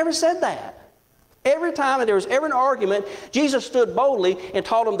 He never said that. Every time that there was ever an argument, Jesus stood boldly and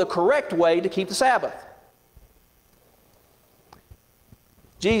taught them the correct way to keep the Sabbath.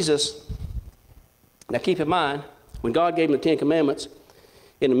 Jesus, now keep in mind, when God gave him the 10 Commandments,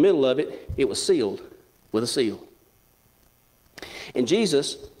 in the middle of it, it was sealed with a seal. And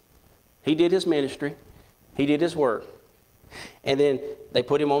Jesus, he did his ministry. He did his work. And then they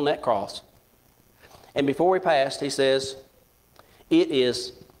put him on that cross. And before he passed, he says,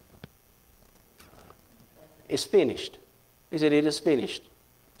 it's finished. He said, it is finished.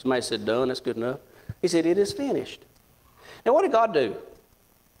 Somebody said, done, that's good enough. He said, it is finished. Now, what did God do?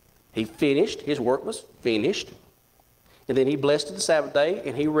 He finished, his work was finished, and then he blessed the Sabbath day,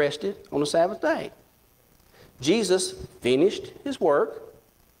 and he rested on the Sabbath day. Jesus finished his work,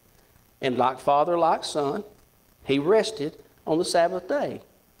 and like Father, like Son, he rested on the Sabbath day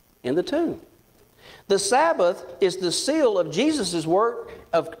in the tomb. The Sabbath is the seal of Jesus' work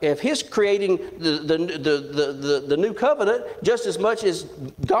of his creating the new covenant just as much as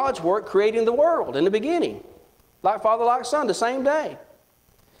God's work creating the world in the beginning. Like Father, like Son, the same day.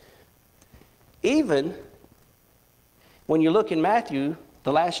 Even when you look in Matthew,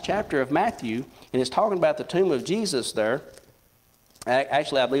 the last chapter of Matthew, and it's talking about the tomb of Jesus there.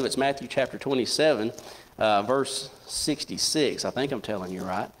 Actually, I believe it's Matthew chapter 27, verse 66. I think I'm telling you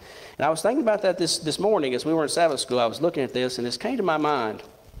right. And I was thinking about that this morning as we were in Sabbath school. I was looking at this, and this came to my mind.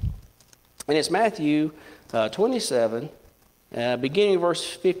 And it's Matthew 27, beginning of verse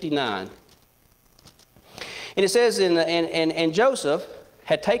 59. And it says, and Joseph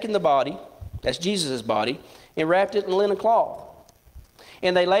had taken the body, that's Jesus' body, and wrapped it in linen cloth.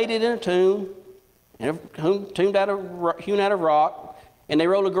 And they laid it in a tomb, hewn out of rock, and they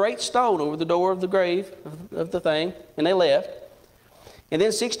rolled a great stone over the door of the grave of the thing, and they left. And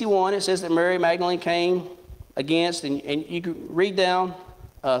then 61, it says that Mary Magdalene came against, and you can read down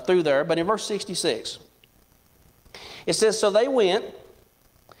through there, but in verse 66, it says, so they went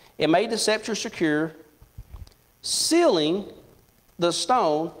and made the sepulchre secure, sealing the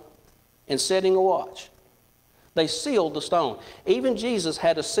stone and setting a watch. They sealed the stone. Even Jesus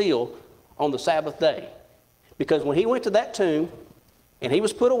had a seal on the Sabbath day, because when he went to that tomb and he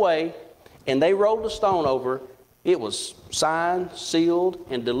was put away and they rolled the stone over, it was signed, sealed,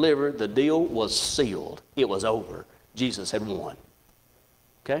 and delivered. The deal was sealed. It was over. Jesus had won.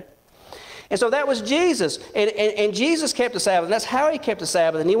 Okay? And so that was Jesus. And Jesus kept the Sabbath. And that's how he kept the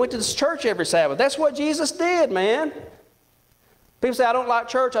Sabbath. And he went to this church every Sabbath. That's what Jesus did, man. People say, I don't like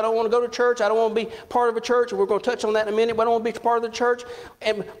church. I don't want to go to church. I don't want to be part of a church. And we're going to touch on that in a minute. But I don't want to be part of the church.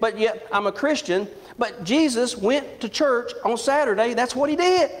 But yet, I'm a Christian. But Jesus went to church on Saturday. That's what he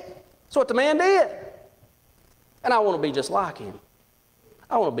did. That's what the man did. And I want to be just like him.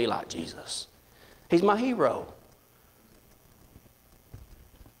 I want to be like Jesus. He's my hero.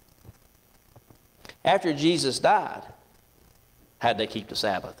 After Jesus died, how'd they keep the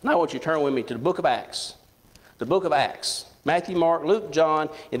Sabbath? Now I want you to turn with me to the book of Acts. The book of Acts. Matthew, Mark, Luke, John,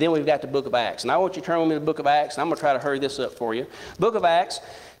 and then we've got the book of Acts. And I want you to turn with me to the book of Acts, and I'm going to try to hurry this up for you. Book of Acts,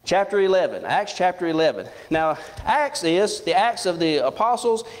 chapter 11. Acts chapter 11. Now, Acts is the Acts of the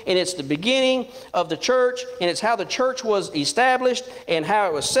Apostles, and it's the beginning of the church, and it's how the church was established, and how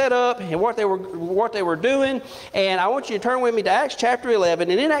it was set up, and what they were doing. And I want you to turn with me to Acts chapter 11.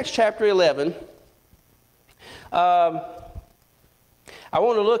 And in Acts chapter 11, I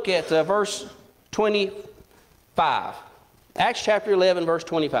want to look at verse 25. Acts chapter 11, verse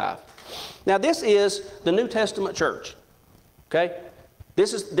 25. Now, this is the New Testament church. Okay?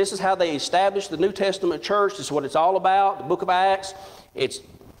 This is how they established the New Testament church. This is what it's all about. The book of Acts. It's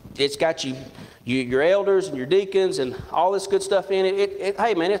got your elders and your deacons and all this good stuff in it.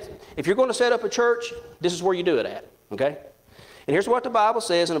 Hey, man, if you're going to set up a church, this is where you do it at. Okay? And here's what the Bible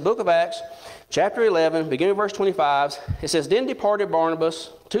says in the book of Acts, chapter 11, beginning of verse 25. It says, Then departed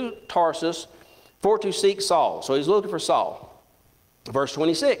Barnabas to Tarsus for to seek Saul. So he's looking for Saul. Verse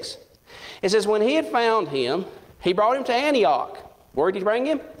 26. It says, when he had found him, he brought him to Antioch. Where did he bring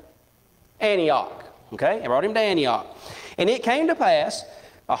him? Antioch. Okay? He brought him to Antioch. And it came to pass,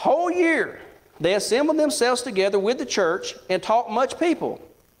 a whole year, they assembled themselves together with the church and taught much people.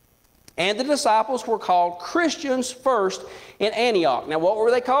 And the disciples were called Christians first in Antioch. Now, what were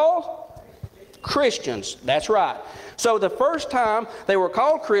they called? Christians. That's right. So the first time they were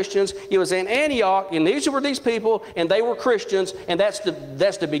called Christians, it was in Antioch, and these were these people, and they were Christians, and that's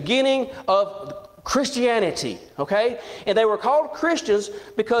the beginning of Christianity, okay? And they were called Christians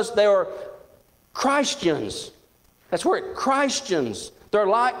because they were Christians. That's where Christians. They're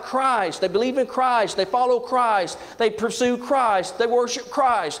like Christ. They believe in Christ. They follow Christ. They pursue Christ. They worship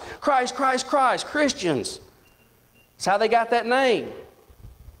Christ. Christ, Christ, Christ. Christians. That's how they got that name.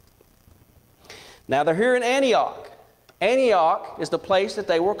 Now they're here in Antioch. Antioch is the place that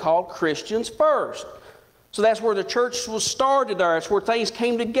they were called Christians first. So that's where the church was started there. That's where things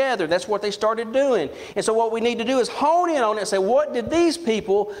came together. That's what they started doing. And so what we need to do is hone in on it and say, what did these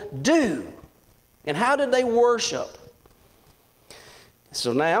people do? And how did they worship?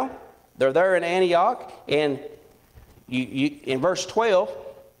 So now, they're there in Antioch, and in verse 12,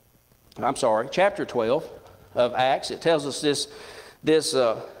 chapter 12 of Acts, it tells us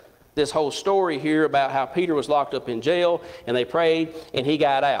this whole story here about how Peter was locked up in jail, and they prayed, and he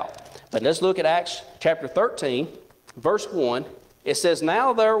got out. But let's look at Acts chapter 13, verse 1. It says,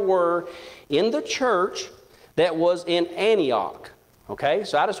 now there were in the church that was in Antioch. Okay,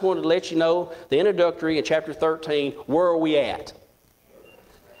 so I just wanted to let you know the introductory in chapter 13, where are we at?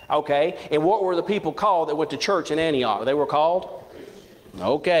 Okay, and what were the people called that went to church in Antioch? They were called?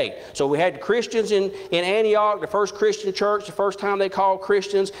 Okay, so we had Christians in Antioch, the first Christian church, the first time they called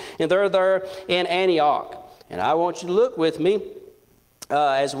Christians, and they're there in Antioch. And I want you to look with me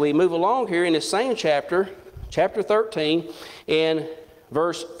as we move along here in this same chapter, chapter 13, in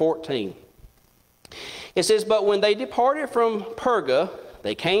verse 14. It says, but when they departed from Perga,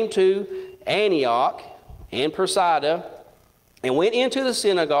 they came to Antioch and Pisidia, and went into the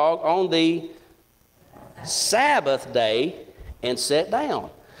synagogue on the Sabbath day and sat down.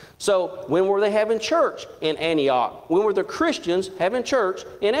 So when were they having church in Antioch? When were the Christians having church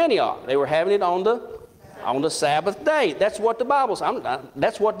in Antioch? They were having it on the Sabbath day. That's what the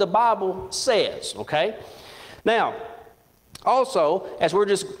Bible says. Okay. Now, also, as we're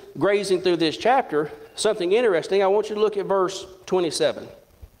just grazing through this chapter, something interesting, I want you to look at verse 27.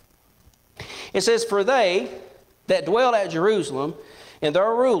 It says, for they that dwell at Jerusalem and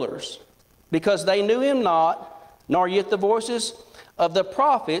their rulers, because they knew him not, nor yet the voices of the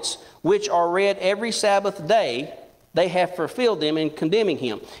prophets, which are read every Sabbath day, they have fulfilled them in condemning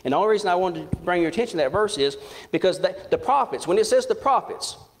him. And the only reason I wanted to bring your attention to that verse is because the prophets, when it says the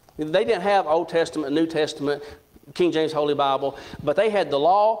prophets, they didn't have Old Testament, New Testament, King James Holy Bible, but they had the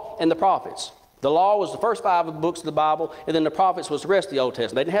law and the prophets. The law was the first 5 books of the Bible, and then the prophets was the rest of the Old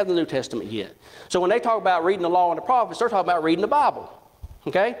Testament. They didn't have the New Testament yet. So when they talk about reading the law and the prophets, they're talking about reading the Bible.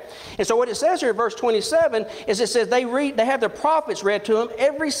 Okay? And so what it says here in verse 27 is it says they have the prophets read to them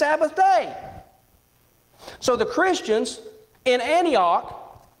every Sabbath day. So the Christians in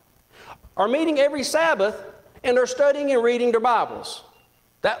Antioch are meeting every Sabbath, and they're studying and reading their Bibles.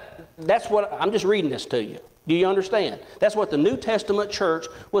 That's what, I'm just reading this to you. Do you understand? That's what the New Testament church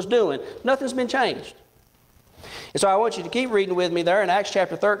was doing. Nothing's been changed. And so I want you to keep reading with me there in Acts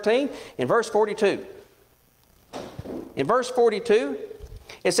chapter 13 in verse 42. In verse 42,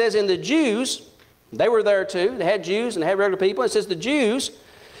 it says, and the Jews, they were there too. They had Jews and they had regular people. It says the Jews,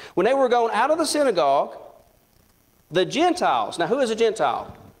 when they were going out of the synagogue, the Gentiles. Now who is a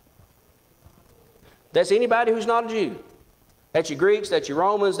Gentile? That's anybody who's not a Jew. That's your Greeks, that's your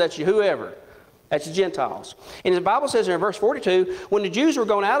Romans, that's your whoever. That's the Gentiles. And the Bible says in verse 42, when the Jews were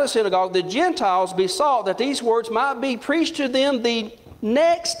going out of the synagogue, the Gentiles besought that these words might be preached to them the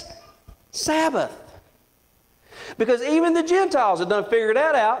next Sabbath. Because even the Gentiles had done figured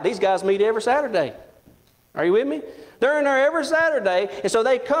that out. These guys meet every Saturday. Are you with me? They're in there every Saturday, and so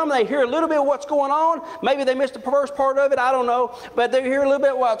they come, they hear a little bit of what's going on. Maybe they missed the first part of it, I don't know. But they hear a little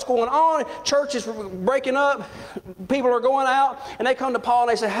bit of what's going on. Church is breaking up. People are going out, and they come to Paul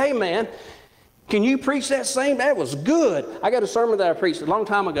and they say, hey man, can you preach that same? That was good. I got a sermon that I preached a long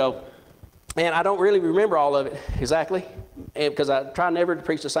time ago, and I don't really remember all of it exactly, because I try never to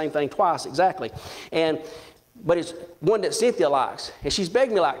preach the same thing twice exactly. But it's one that Cynthia likes, and she's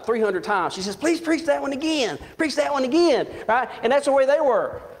begged me like 300 times. She says, please preach that one again. Preach that one again, right? And that's the way they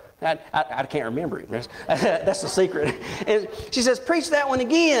were. I can't remember it. That's the secret. And she says, preach that one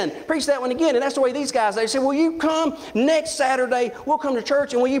again. Preach that one again. And that's the way these guys, they say, will you come next Saturday? We'll come to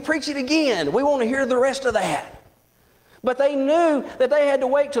church and will you preach it again? We want to hear the rest of that. But they knew that they had to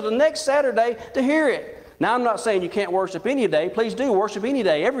wait till the next Saturday to hear it. Now, I'm not saying you can't worship any day. Please do worship any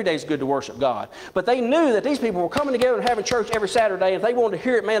day. Every day is good to worship God. But they knew that these people were coming together and having church every Saturday. And if they wanted to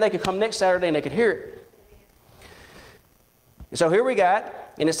hear it, man, they could come next Saturday and they could hear it. So here we got,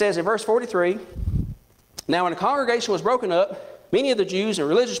 and it says in verse 43, now when the congregation was broken up, many of the Jews and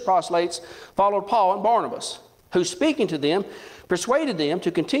religious proselytes followed Paul and Barnabas, who speaking to them, persuaded them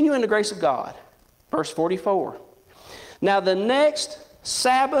to continue in the grace of God. Verse 44. Now the next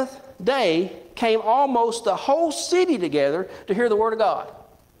Sabbath day came almost the whole city together to hear the word of God.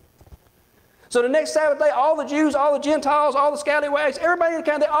 So the next Sabbath day, all the Jews, all the Gentiles, all the scallywags, everybody in the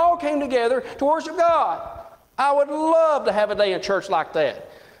county, they all came together to worship God. I would love to have a day in church like that.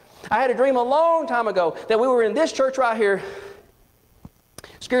 I had a dream a long time ago that we were in this church right here.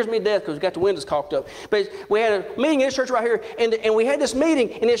 It scares me to death because we got the windows caulked up. But we had a meeting in this church right here, and we had this meeting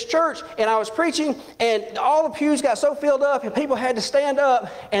in this church, and I was preaching, and all the pews got so filled up, and people had to stand up,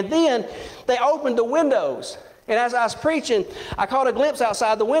 and then they opened the windows. And as I was preaching, I caught a glimpse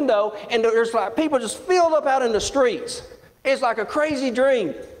outside the window, and there's like people just filled up out in the streets. It's like a crazy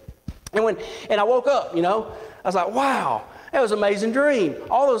dream. And I woke up, you know, I was like, wow. That was an amazing dream.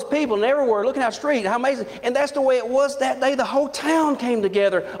 All those people and everywhere looking out the street, how amazing. And that's the way it was that day. The whole town came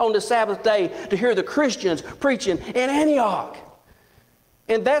together on the Sabbath day to hear the Christians preaching in Antioch.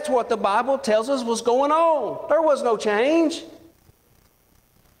 And that's what the Bible tells us was going on. There was no change.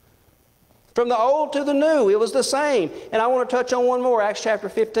 From the old to the new, it was the same. And I want to touch on one more, Acts chapter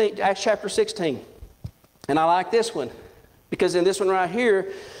 16. And I like this one, because in this one right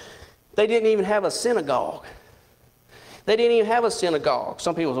here, they didn't even have a synagogue. They didn't even have a synagogue.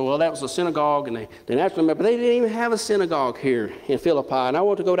 Some people say, well, that was a synagogue, and they didn't have to remember. But they didn't even have a synagogue here in Philippi. And I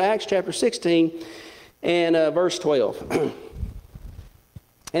want to go to Acts chapter 16 and verse 12.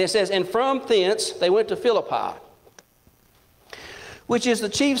 And it says, and from thence they went to Philippi, which is the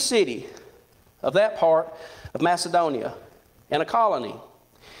chief city of that part of Macedonia, and a colony.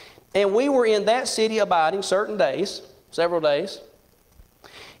 And we were in that city abiding certain days, several days.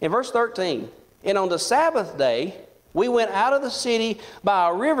 In verse 13, and on the Sabbath day, we went out of the city by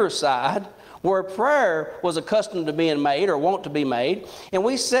a riverside where prayer was accustomed to being made or wont to be made. And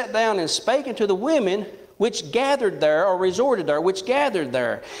we sat down and spake unto the women which gathered there, or resorted there, which gathered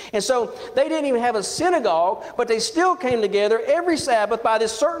there. And so they didn't even have a synagogue, but they still came together every Sabbath by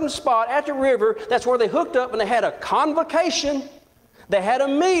this certain spot at the river. That's where they hooked up, and they had a convocation. They had a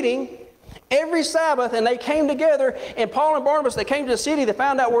meeting every Sabbath, and they came together. And Paul and Barnabas, they came to the city. They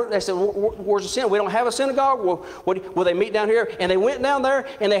found out where, they said, where's the synagogue? We don't have a synagogue. Will they meet down here? And they went down there,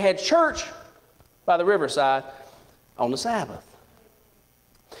 and they had church by the riverside on the Sabbath.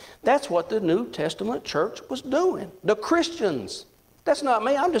 That's what the New Testament church was doing. The Christians. That's not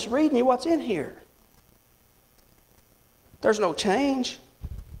me. I'm just reading you what's in here. There's no change.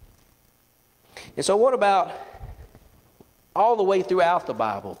 And so what about all the way throughout the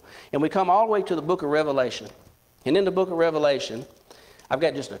Bible? And we come all the way to the book of Revelation. And in the book of Revelation, I've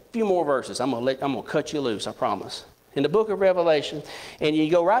got just a few more verses. I'm going to cut you loose, I promise. In the book of Revelation, and you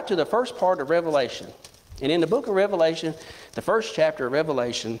go right to the first part of Revelation. And in the book of Revelation, the first chapter of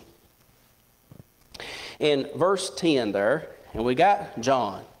Revelation, in verse 10 there, and we got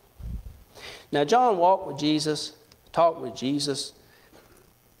John. Now John walked with Jesus, talked with Jesus,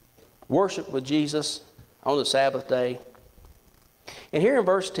 worshiped with Jesus on the Sabbath day. And here in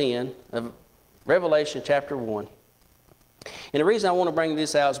verse 10 of Revelation chapter 1, and the reason I want to bring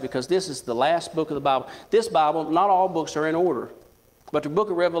this out is because this is the last book of the Bible. This Bible, not all books are in order, but the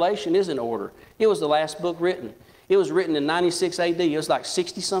book of Revelation is in order. It was the last book written. It was written in 96 AD. It was like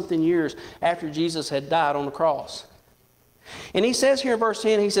 60-something years after Jesus had died on the cross. And he says here in verse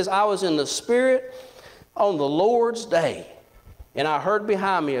 10, he says, I was in the Spirit on the Lord's day, and I heard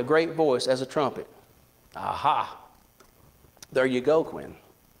behind me a great voice as a trumpet. Aha! There you go, Quentin.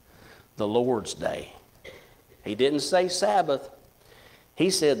 The Lord's day. He didn't say Sabbath. He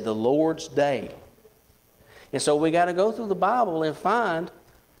said the Lord's day. And so we got to go through the Bible and find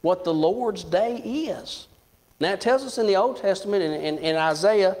what the Lord's day is. Now, it tells us in the Old Testament, in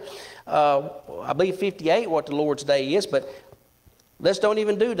Isaiah, I believe 58, what the Lord's day is, but let's don't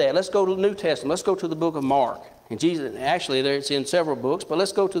even do that. Let's go to the New Testament. Let's go to the book of Mark. And Jesus, actually, it's in several books, but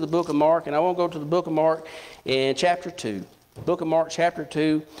let's go to the book of Mark, and I want to go to the book of Mark in chapter 2. Book of Mark, chapter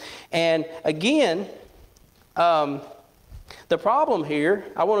 2. And again, the problem here,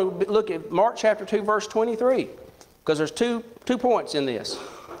 I want to look at Mark chapter 2, verse 23, because there's two points in this.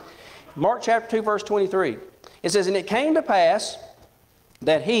 Mark chapter 2, verse 23. It says, and it came to pass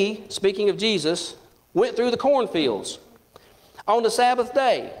that he, speaking of Jesus, went through the cornfields on the Sabbath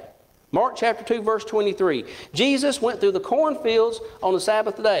day. Mark chapter 2, verse 23. Jesus went through the cornfields on the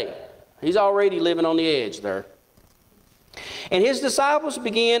Sabbath day. He's already living on the edge there. And his disciples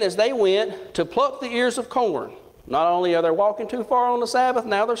began as they went to pluck the ears of corn. Not only are they walking too far on the Sabbath,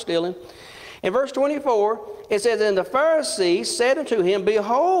 now they're stealing. In verse 24, it says, and the Pharisees said unto him,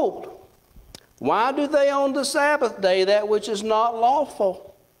 behold, why do they on the Sabbath day that which is not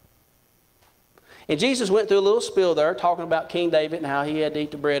lawful? And Jesus went through a little spiel there, talking about King David and how he had to eat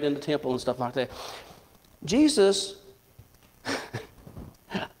the bread in the temple and stuff like that. Jesus,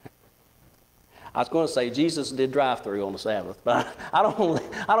 I was going to say Jesus did drive-through on the Sabbath, but I don't want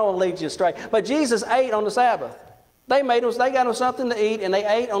to lead you astray. But Jesus ate on the Sabbath. They got them something to eat, and they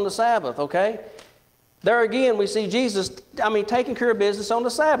ate on the Sabbath, okay? There again, we see Jesus, taking care of business on the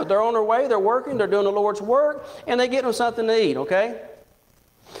Sabbath. They're on their way, they're working, they're doing the Lord's work, and they get them something to eat, okay?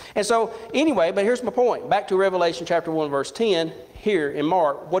 And so, anyway, but here's my point. Back to Revelation chapter 1, verse 10, here in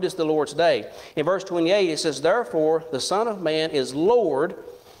Mark, what is the Lord's day? In verse 28, it says, therefore, the Son of Man is Lord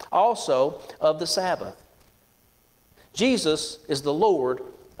also of the Sabbath. Jesus is the Lord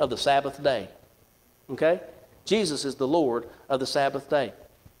of the Sabbath day, okay? Jesus is the Lord of the Sabbath day.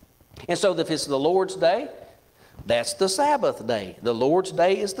 And so if it's the Lord's day, That's the Sabbath day. The Lord's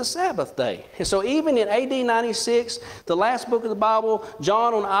day is the Sabbath day. And so even in AD 96, the last book of the Bible,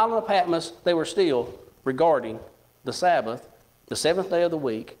 John on the island of Patmos, they were still regarding the Sabbath, the seventh day of the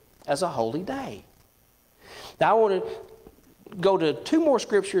week, as a holy day. Now I want to go to two more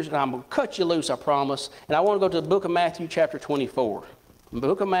scriptures, and I'm going to cut you loose, I promise. And I want to go to the book of Matthew chapter 24. The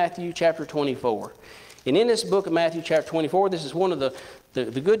book of Matthew chapter 24. And in this book of Matthew chapter 24, this is one of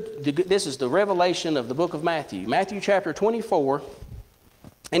this is the revelation of the book of Matthew. Matthew chapter 24,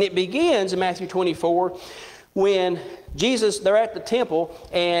 and it begins in Matthew 24 when they're at the temple,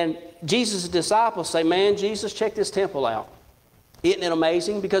 and Jesus' disciples say, man, Jesus, check this temple out. Isn't it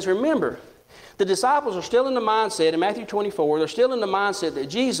amazing? Because remember, the disciples are still in the mindset, in Matthew 24, they're still in the mindset that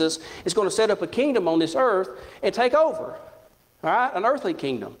Jesus is going to set up a kingdom on this earth and take over. All right, an earthly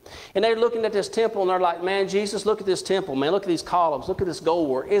kingdom. And they're looking at this temple and they're like, man, Jesus, look at this temple, man. Look at these columns. Look at this gold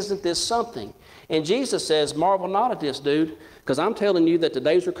work. Isn't this something? And Jesus says, marvel not at this, dude, because I'm telling you that the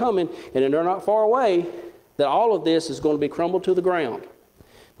days are coming and they're not far away, that all of this is going to be crumbled to the ground.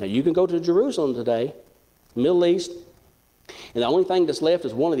 Now, you can go to Jerusalem today, Middle East, and the only thing that's left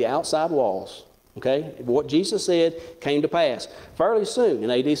is one of the outside walls. Okay, what Jesus said came to pass fairly soon in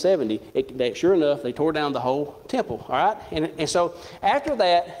AD 70. Sure enough, they tore down the whole temple. All right, and so after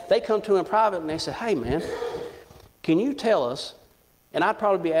that, they come to him private and they said, "Hey, man, can you tell us?" And I'd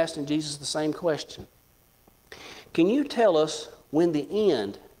probably be asking Jesus the same question. Can you tell us when the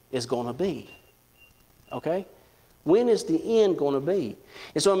end is going to be? Okay, when is the end going to be?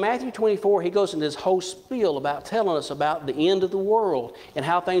 And so in Matthew 24, he goes into this whole spiel about telling us about the end of the world and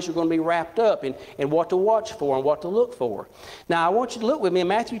how things are going to be wrapped up and what to watch for and what to look for. Now, I want you to look with me in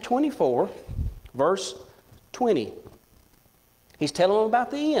Matthew 24, verse 20. He's telling them about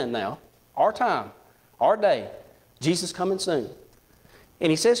the end now, our time, our day, Jesus coming soon.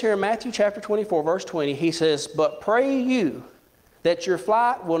 And he says here in Matthew chapter 24, verse 20, he says, "But pray you that your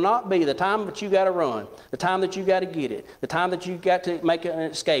flight will not be the time that you got to run, the time that you got to get it, the time that you got to make an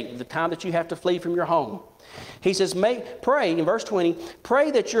escape, the time that you have to flee from your home." He says, pray, in verse 20,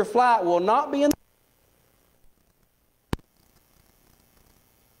 pray that your flight will not be in.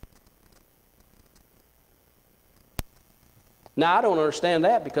 Now, I don't understand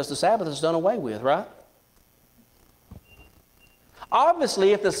that because the Sabbath is done away with, right?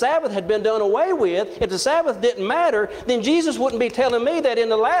 Obviously, if the Sabbath had been done away with, if the Sabbath didn't matter, then Jesus wouldn't be telling me that in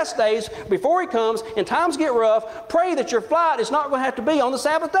the last days, before he comes and times get rough, pray that your flight is not going to have to be on the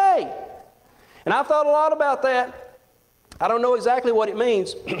Sabbath day. And I've thought a lot about that. I don't know exactly what it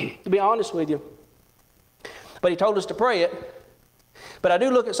means, to be honest with you. But he told us to pray it. But I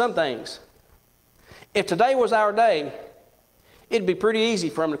do look at some things. If today was our day, it'd be pretty easy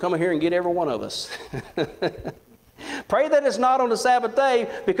for him to come in here and get every one of us. Pray that it's not on the Sabbath day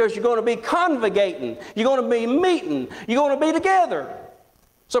because you're going to be congregating. You're going to be meeting. You're going to be together.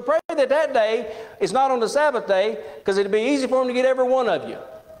 So pray that that day is not on the Sabbath day because it'd be easy for him to get every one of you.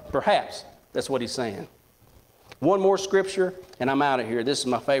 Perhaps. That's what he's saying. One more scripture and I'm out of here. This is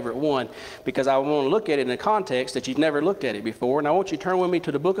my favorite one because I want to look at it in a context that you've never looked at it before. And I want you to turn with me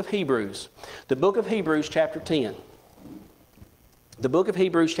to the book of Hebrews. The book of Hebrews chapter 10. The book of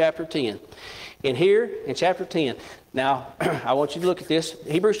Hebrews chapter 10. And here in chapter 10, now I want you to look at this.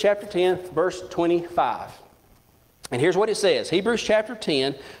 Hebrews chapter 10, verse 25. And here's what it says. Hebrews chapter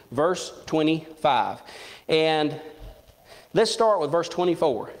 10, verse 25. And let's start with verse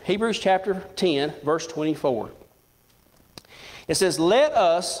 24. Hebrews chapter 10, verse 24. It says, "Let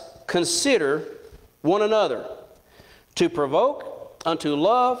us consider one another to provoke unto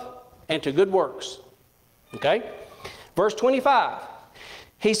love and to good works." Okay? Verse 25.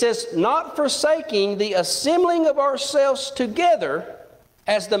 He says, "Not forsaking the assembling of ourselves together,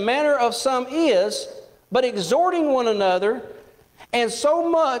 as the manner of some is, but exhorting one another, and so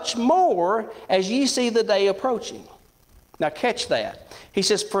much more as ye see the day approaching." Now catch that. He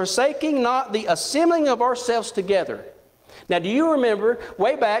says, "Forsaking not the assembling of ourselves together." Now, do you remember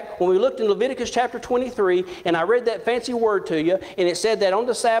way back when we looked in Leviticus chapter 23 and I read that fancy word to you and it said that on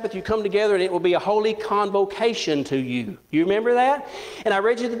the Sabbath you come together and it will be a holy convocation to you. You remember that? And I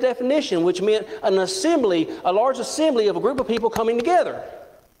read you the definition, which meant an assembly, a large assembly of a group of people coming together.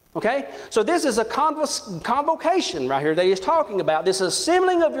 Okay? So this is a convocation right here that he's talking about. This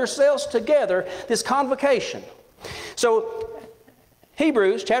assembling of yourselves together, this convocation. So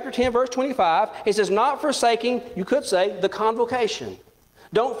Hebrews chapter 10, verse 25, it says, "Not forsaking," you could say, "the convocation."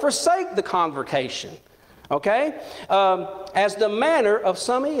 Don't forsake the convocation. Okay? As the manner of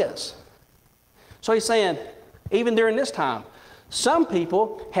some is. So he's saying, even during this time, some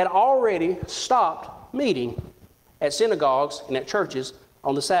people had already stopped meeting at synagogues and at churches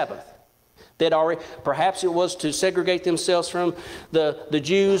on the Sabbath. that already, perhaps it was to segregate themselves from the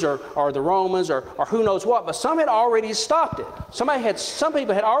Jews or the Romans or who knows what, but some had already stopped it. Some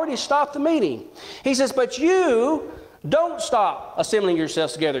people had already stopped the meeting. He says, but you don't stop assembling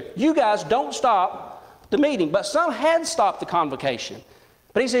yourselves together. You guys don't stop the meeting. But some had stopped the convocation.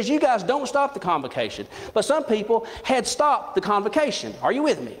 But he says, you guys don't stop the convocation. But some people had stopped the convocation. Are you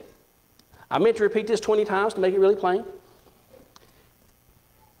with me? I meant to repeat this 20 times to make it really plain.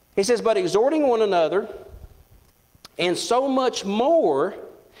 He says, but exhorting one another, and so much more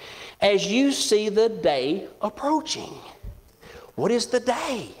as you see the day approaching. What is the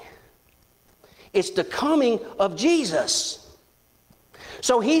day? It's the coming of Jesus.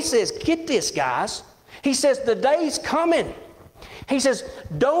 So he says, get this, guys. He says, the day's coming. He says,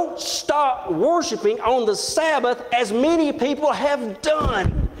 don't stop worshiping on the Sabbath as many people have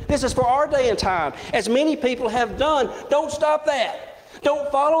done. This is for our day and time. As many people have done, don't stop that.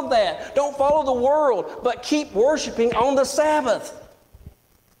 Don't follow that. Don't follow the world, but keep worshiping on the Sabbath.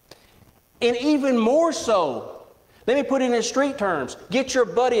 And even more so, let me put it in street terms. Get your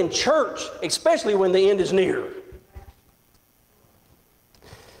butt in church, especially when the end is near.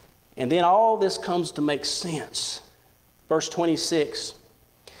 And then all this comes to make sense. Verse 26.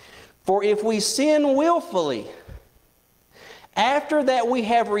 For if we sin willfully, after that we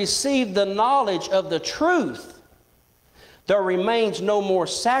have received the knowledge of the truth, there remains no more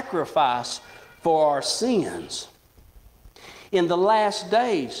sacrifice for our sins. In the last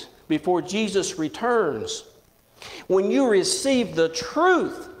days, before Jesus returns, when you receive the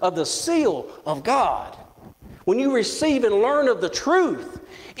truth of the seal of God, when you receive and learn of the truth,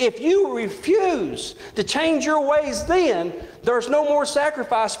 if you refuse to change your ways then, there's no more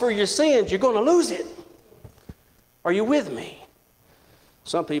sacrifice for your sins. You're going to lose it. Are you with me?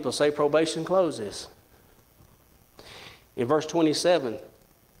 Some people say probation closes. In verse 27,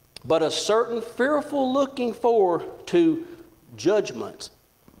 but a certain fearful looking forward to judgment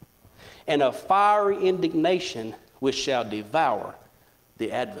and a fiery indignation which shall devour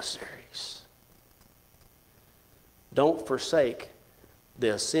the adversaries. Don't forsake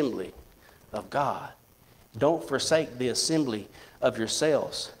the assembly of God. Don't forsake the assembly of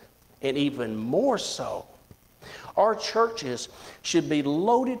yourselves. And even more so, our churches should be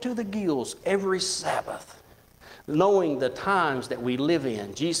loaded to the gills every Sabbath, knowing the times that we live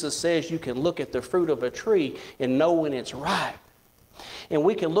in. Jesus says you can look at the fruit of a tree and know when it's ripe. And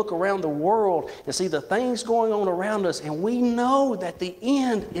we can look around the world and see the things going on around us, and we know that the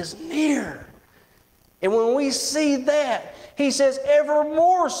end is near. And when we see that, he says, ever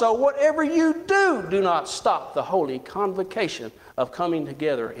more so, whatever you do, do not stop the holy convocation of coming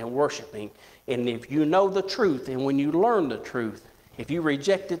together and worshiping. And if you know the truth, and when you learn the truth, if you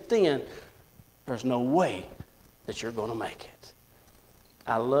reject it then, there's no way that you're going to make it.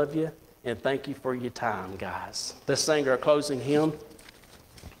 I love you, and thank you for your time, guys. Let's sing our closing hymn.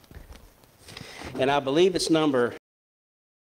 And I believe it's number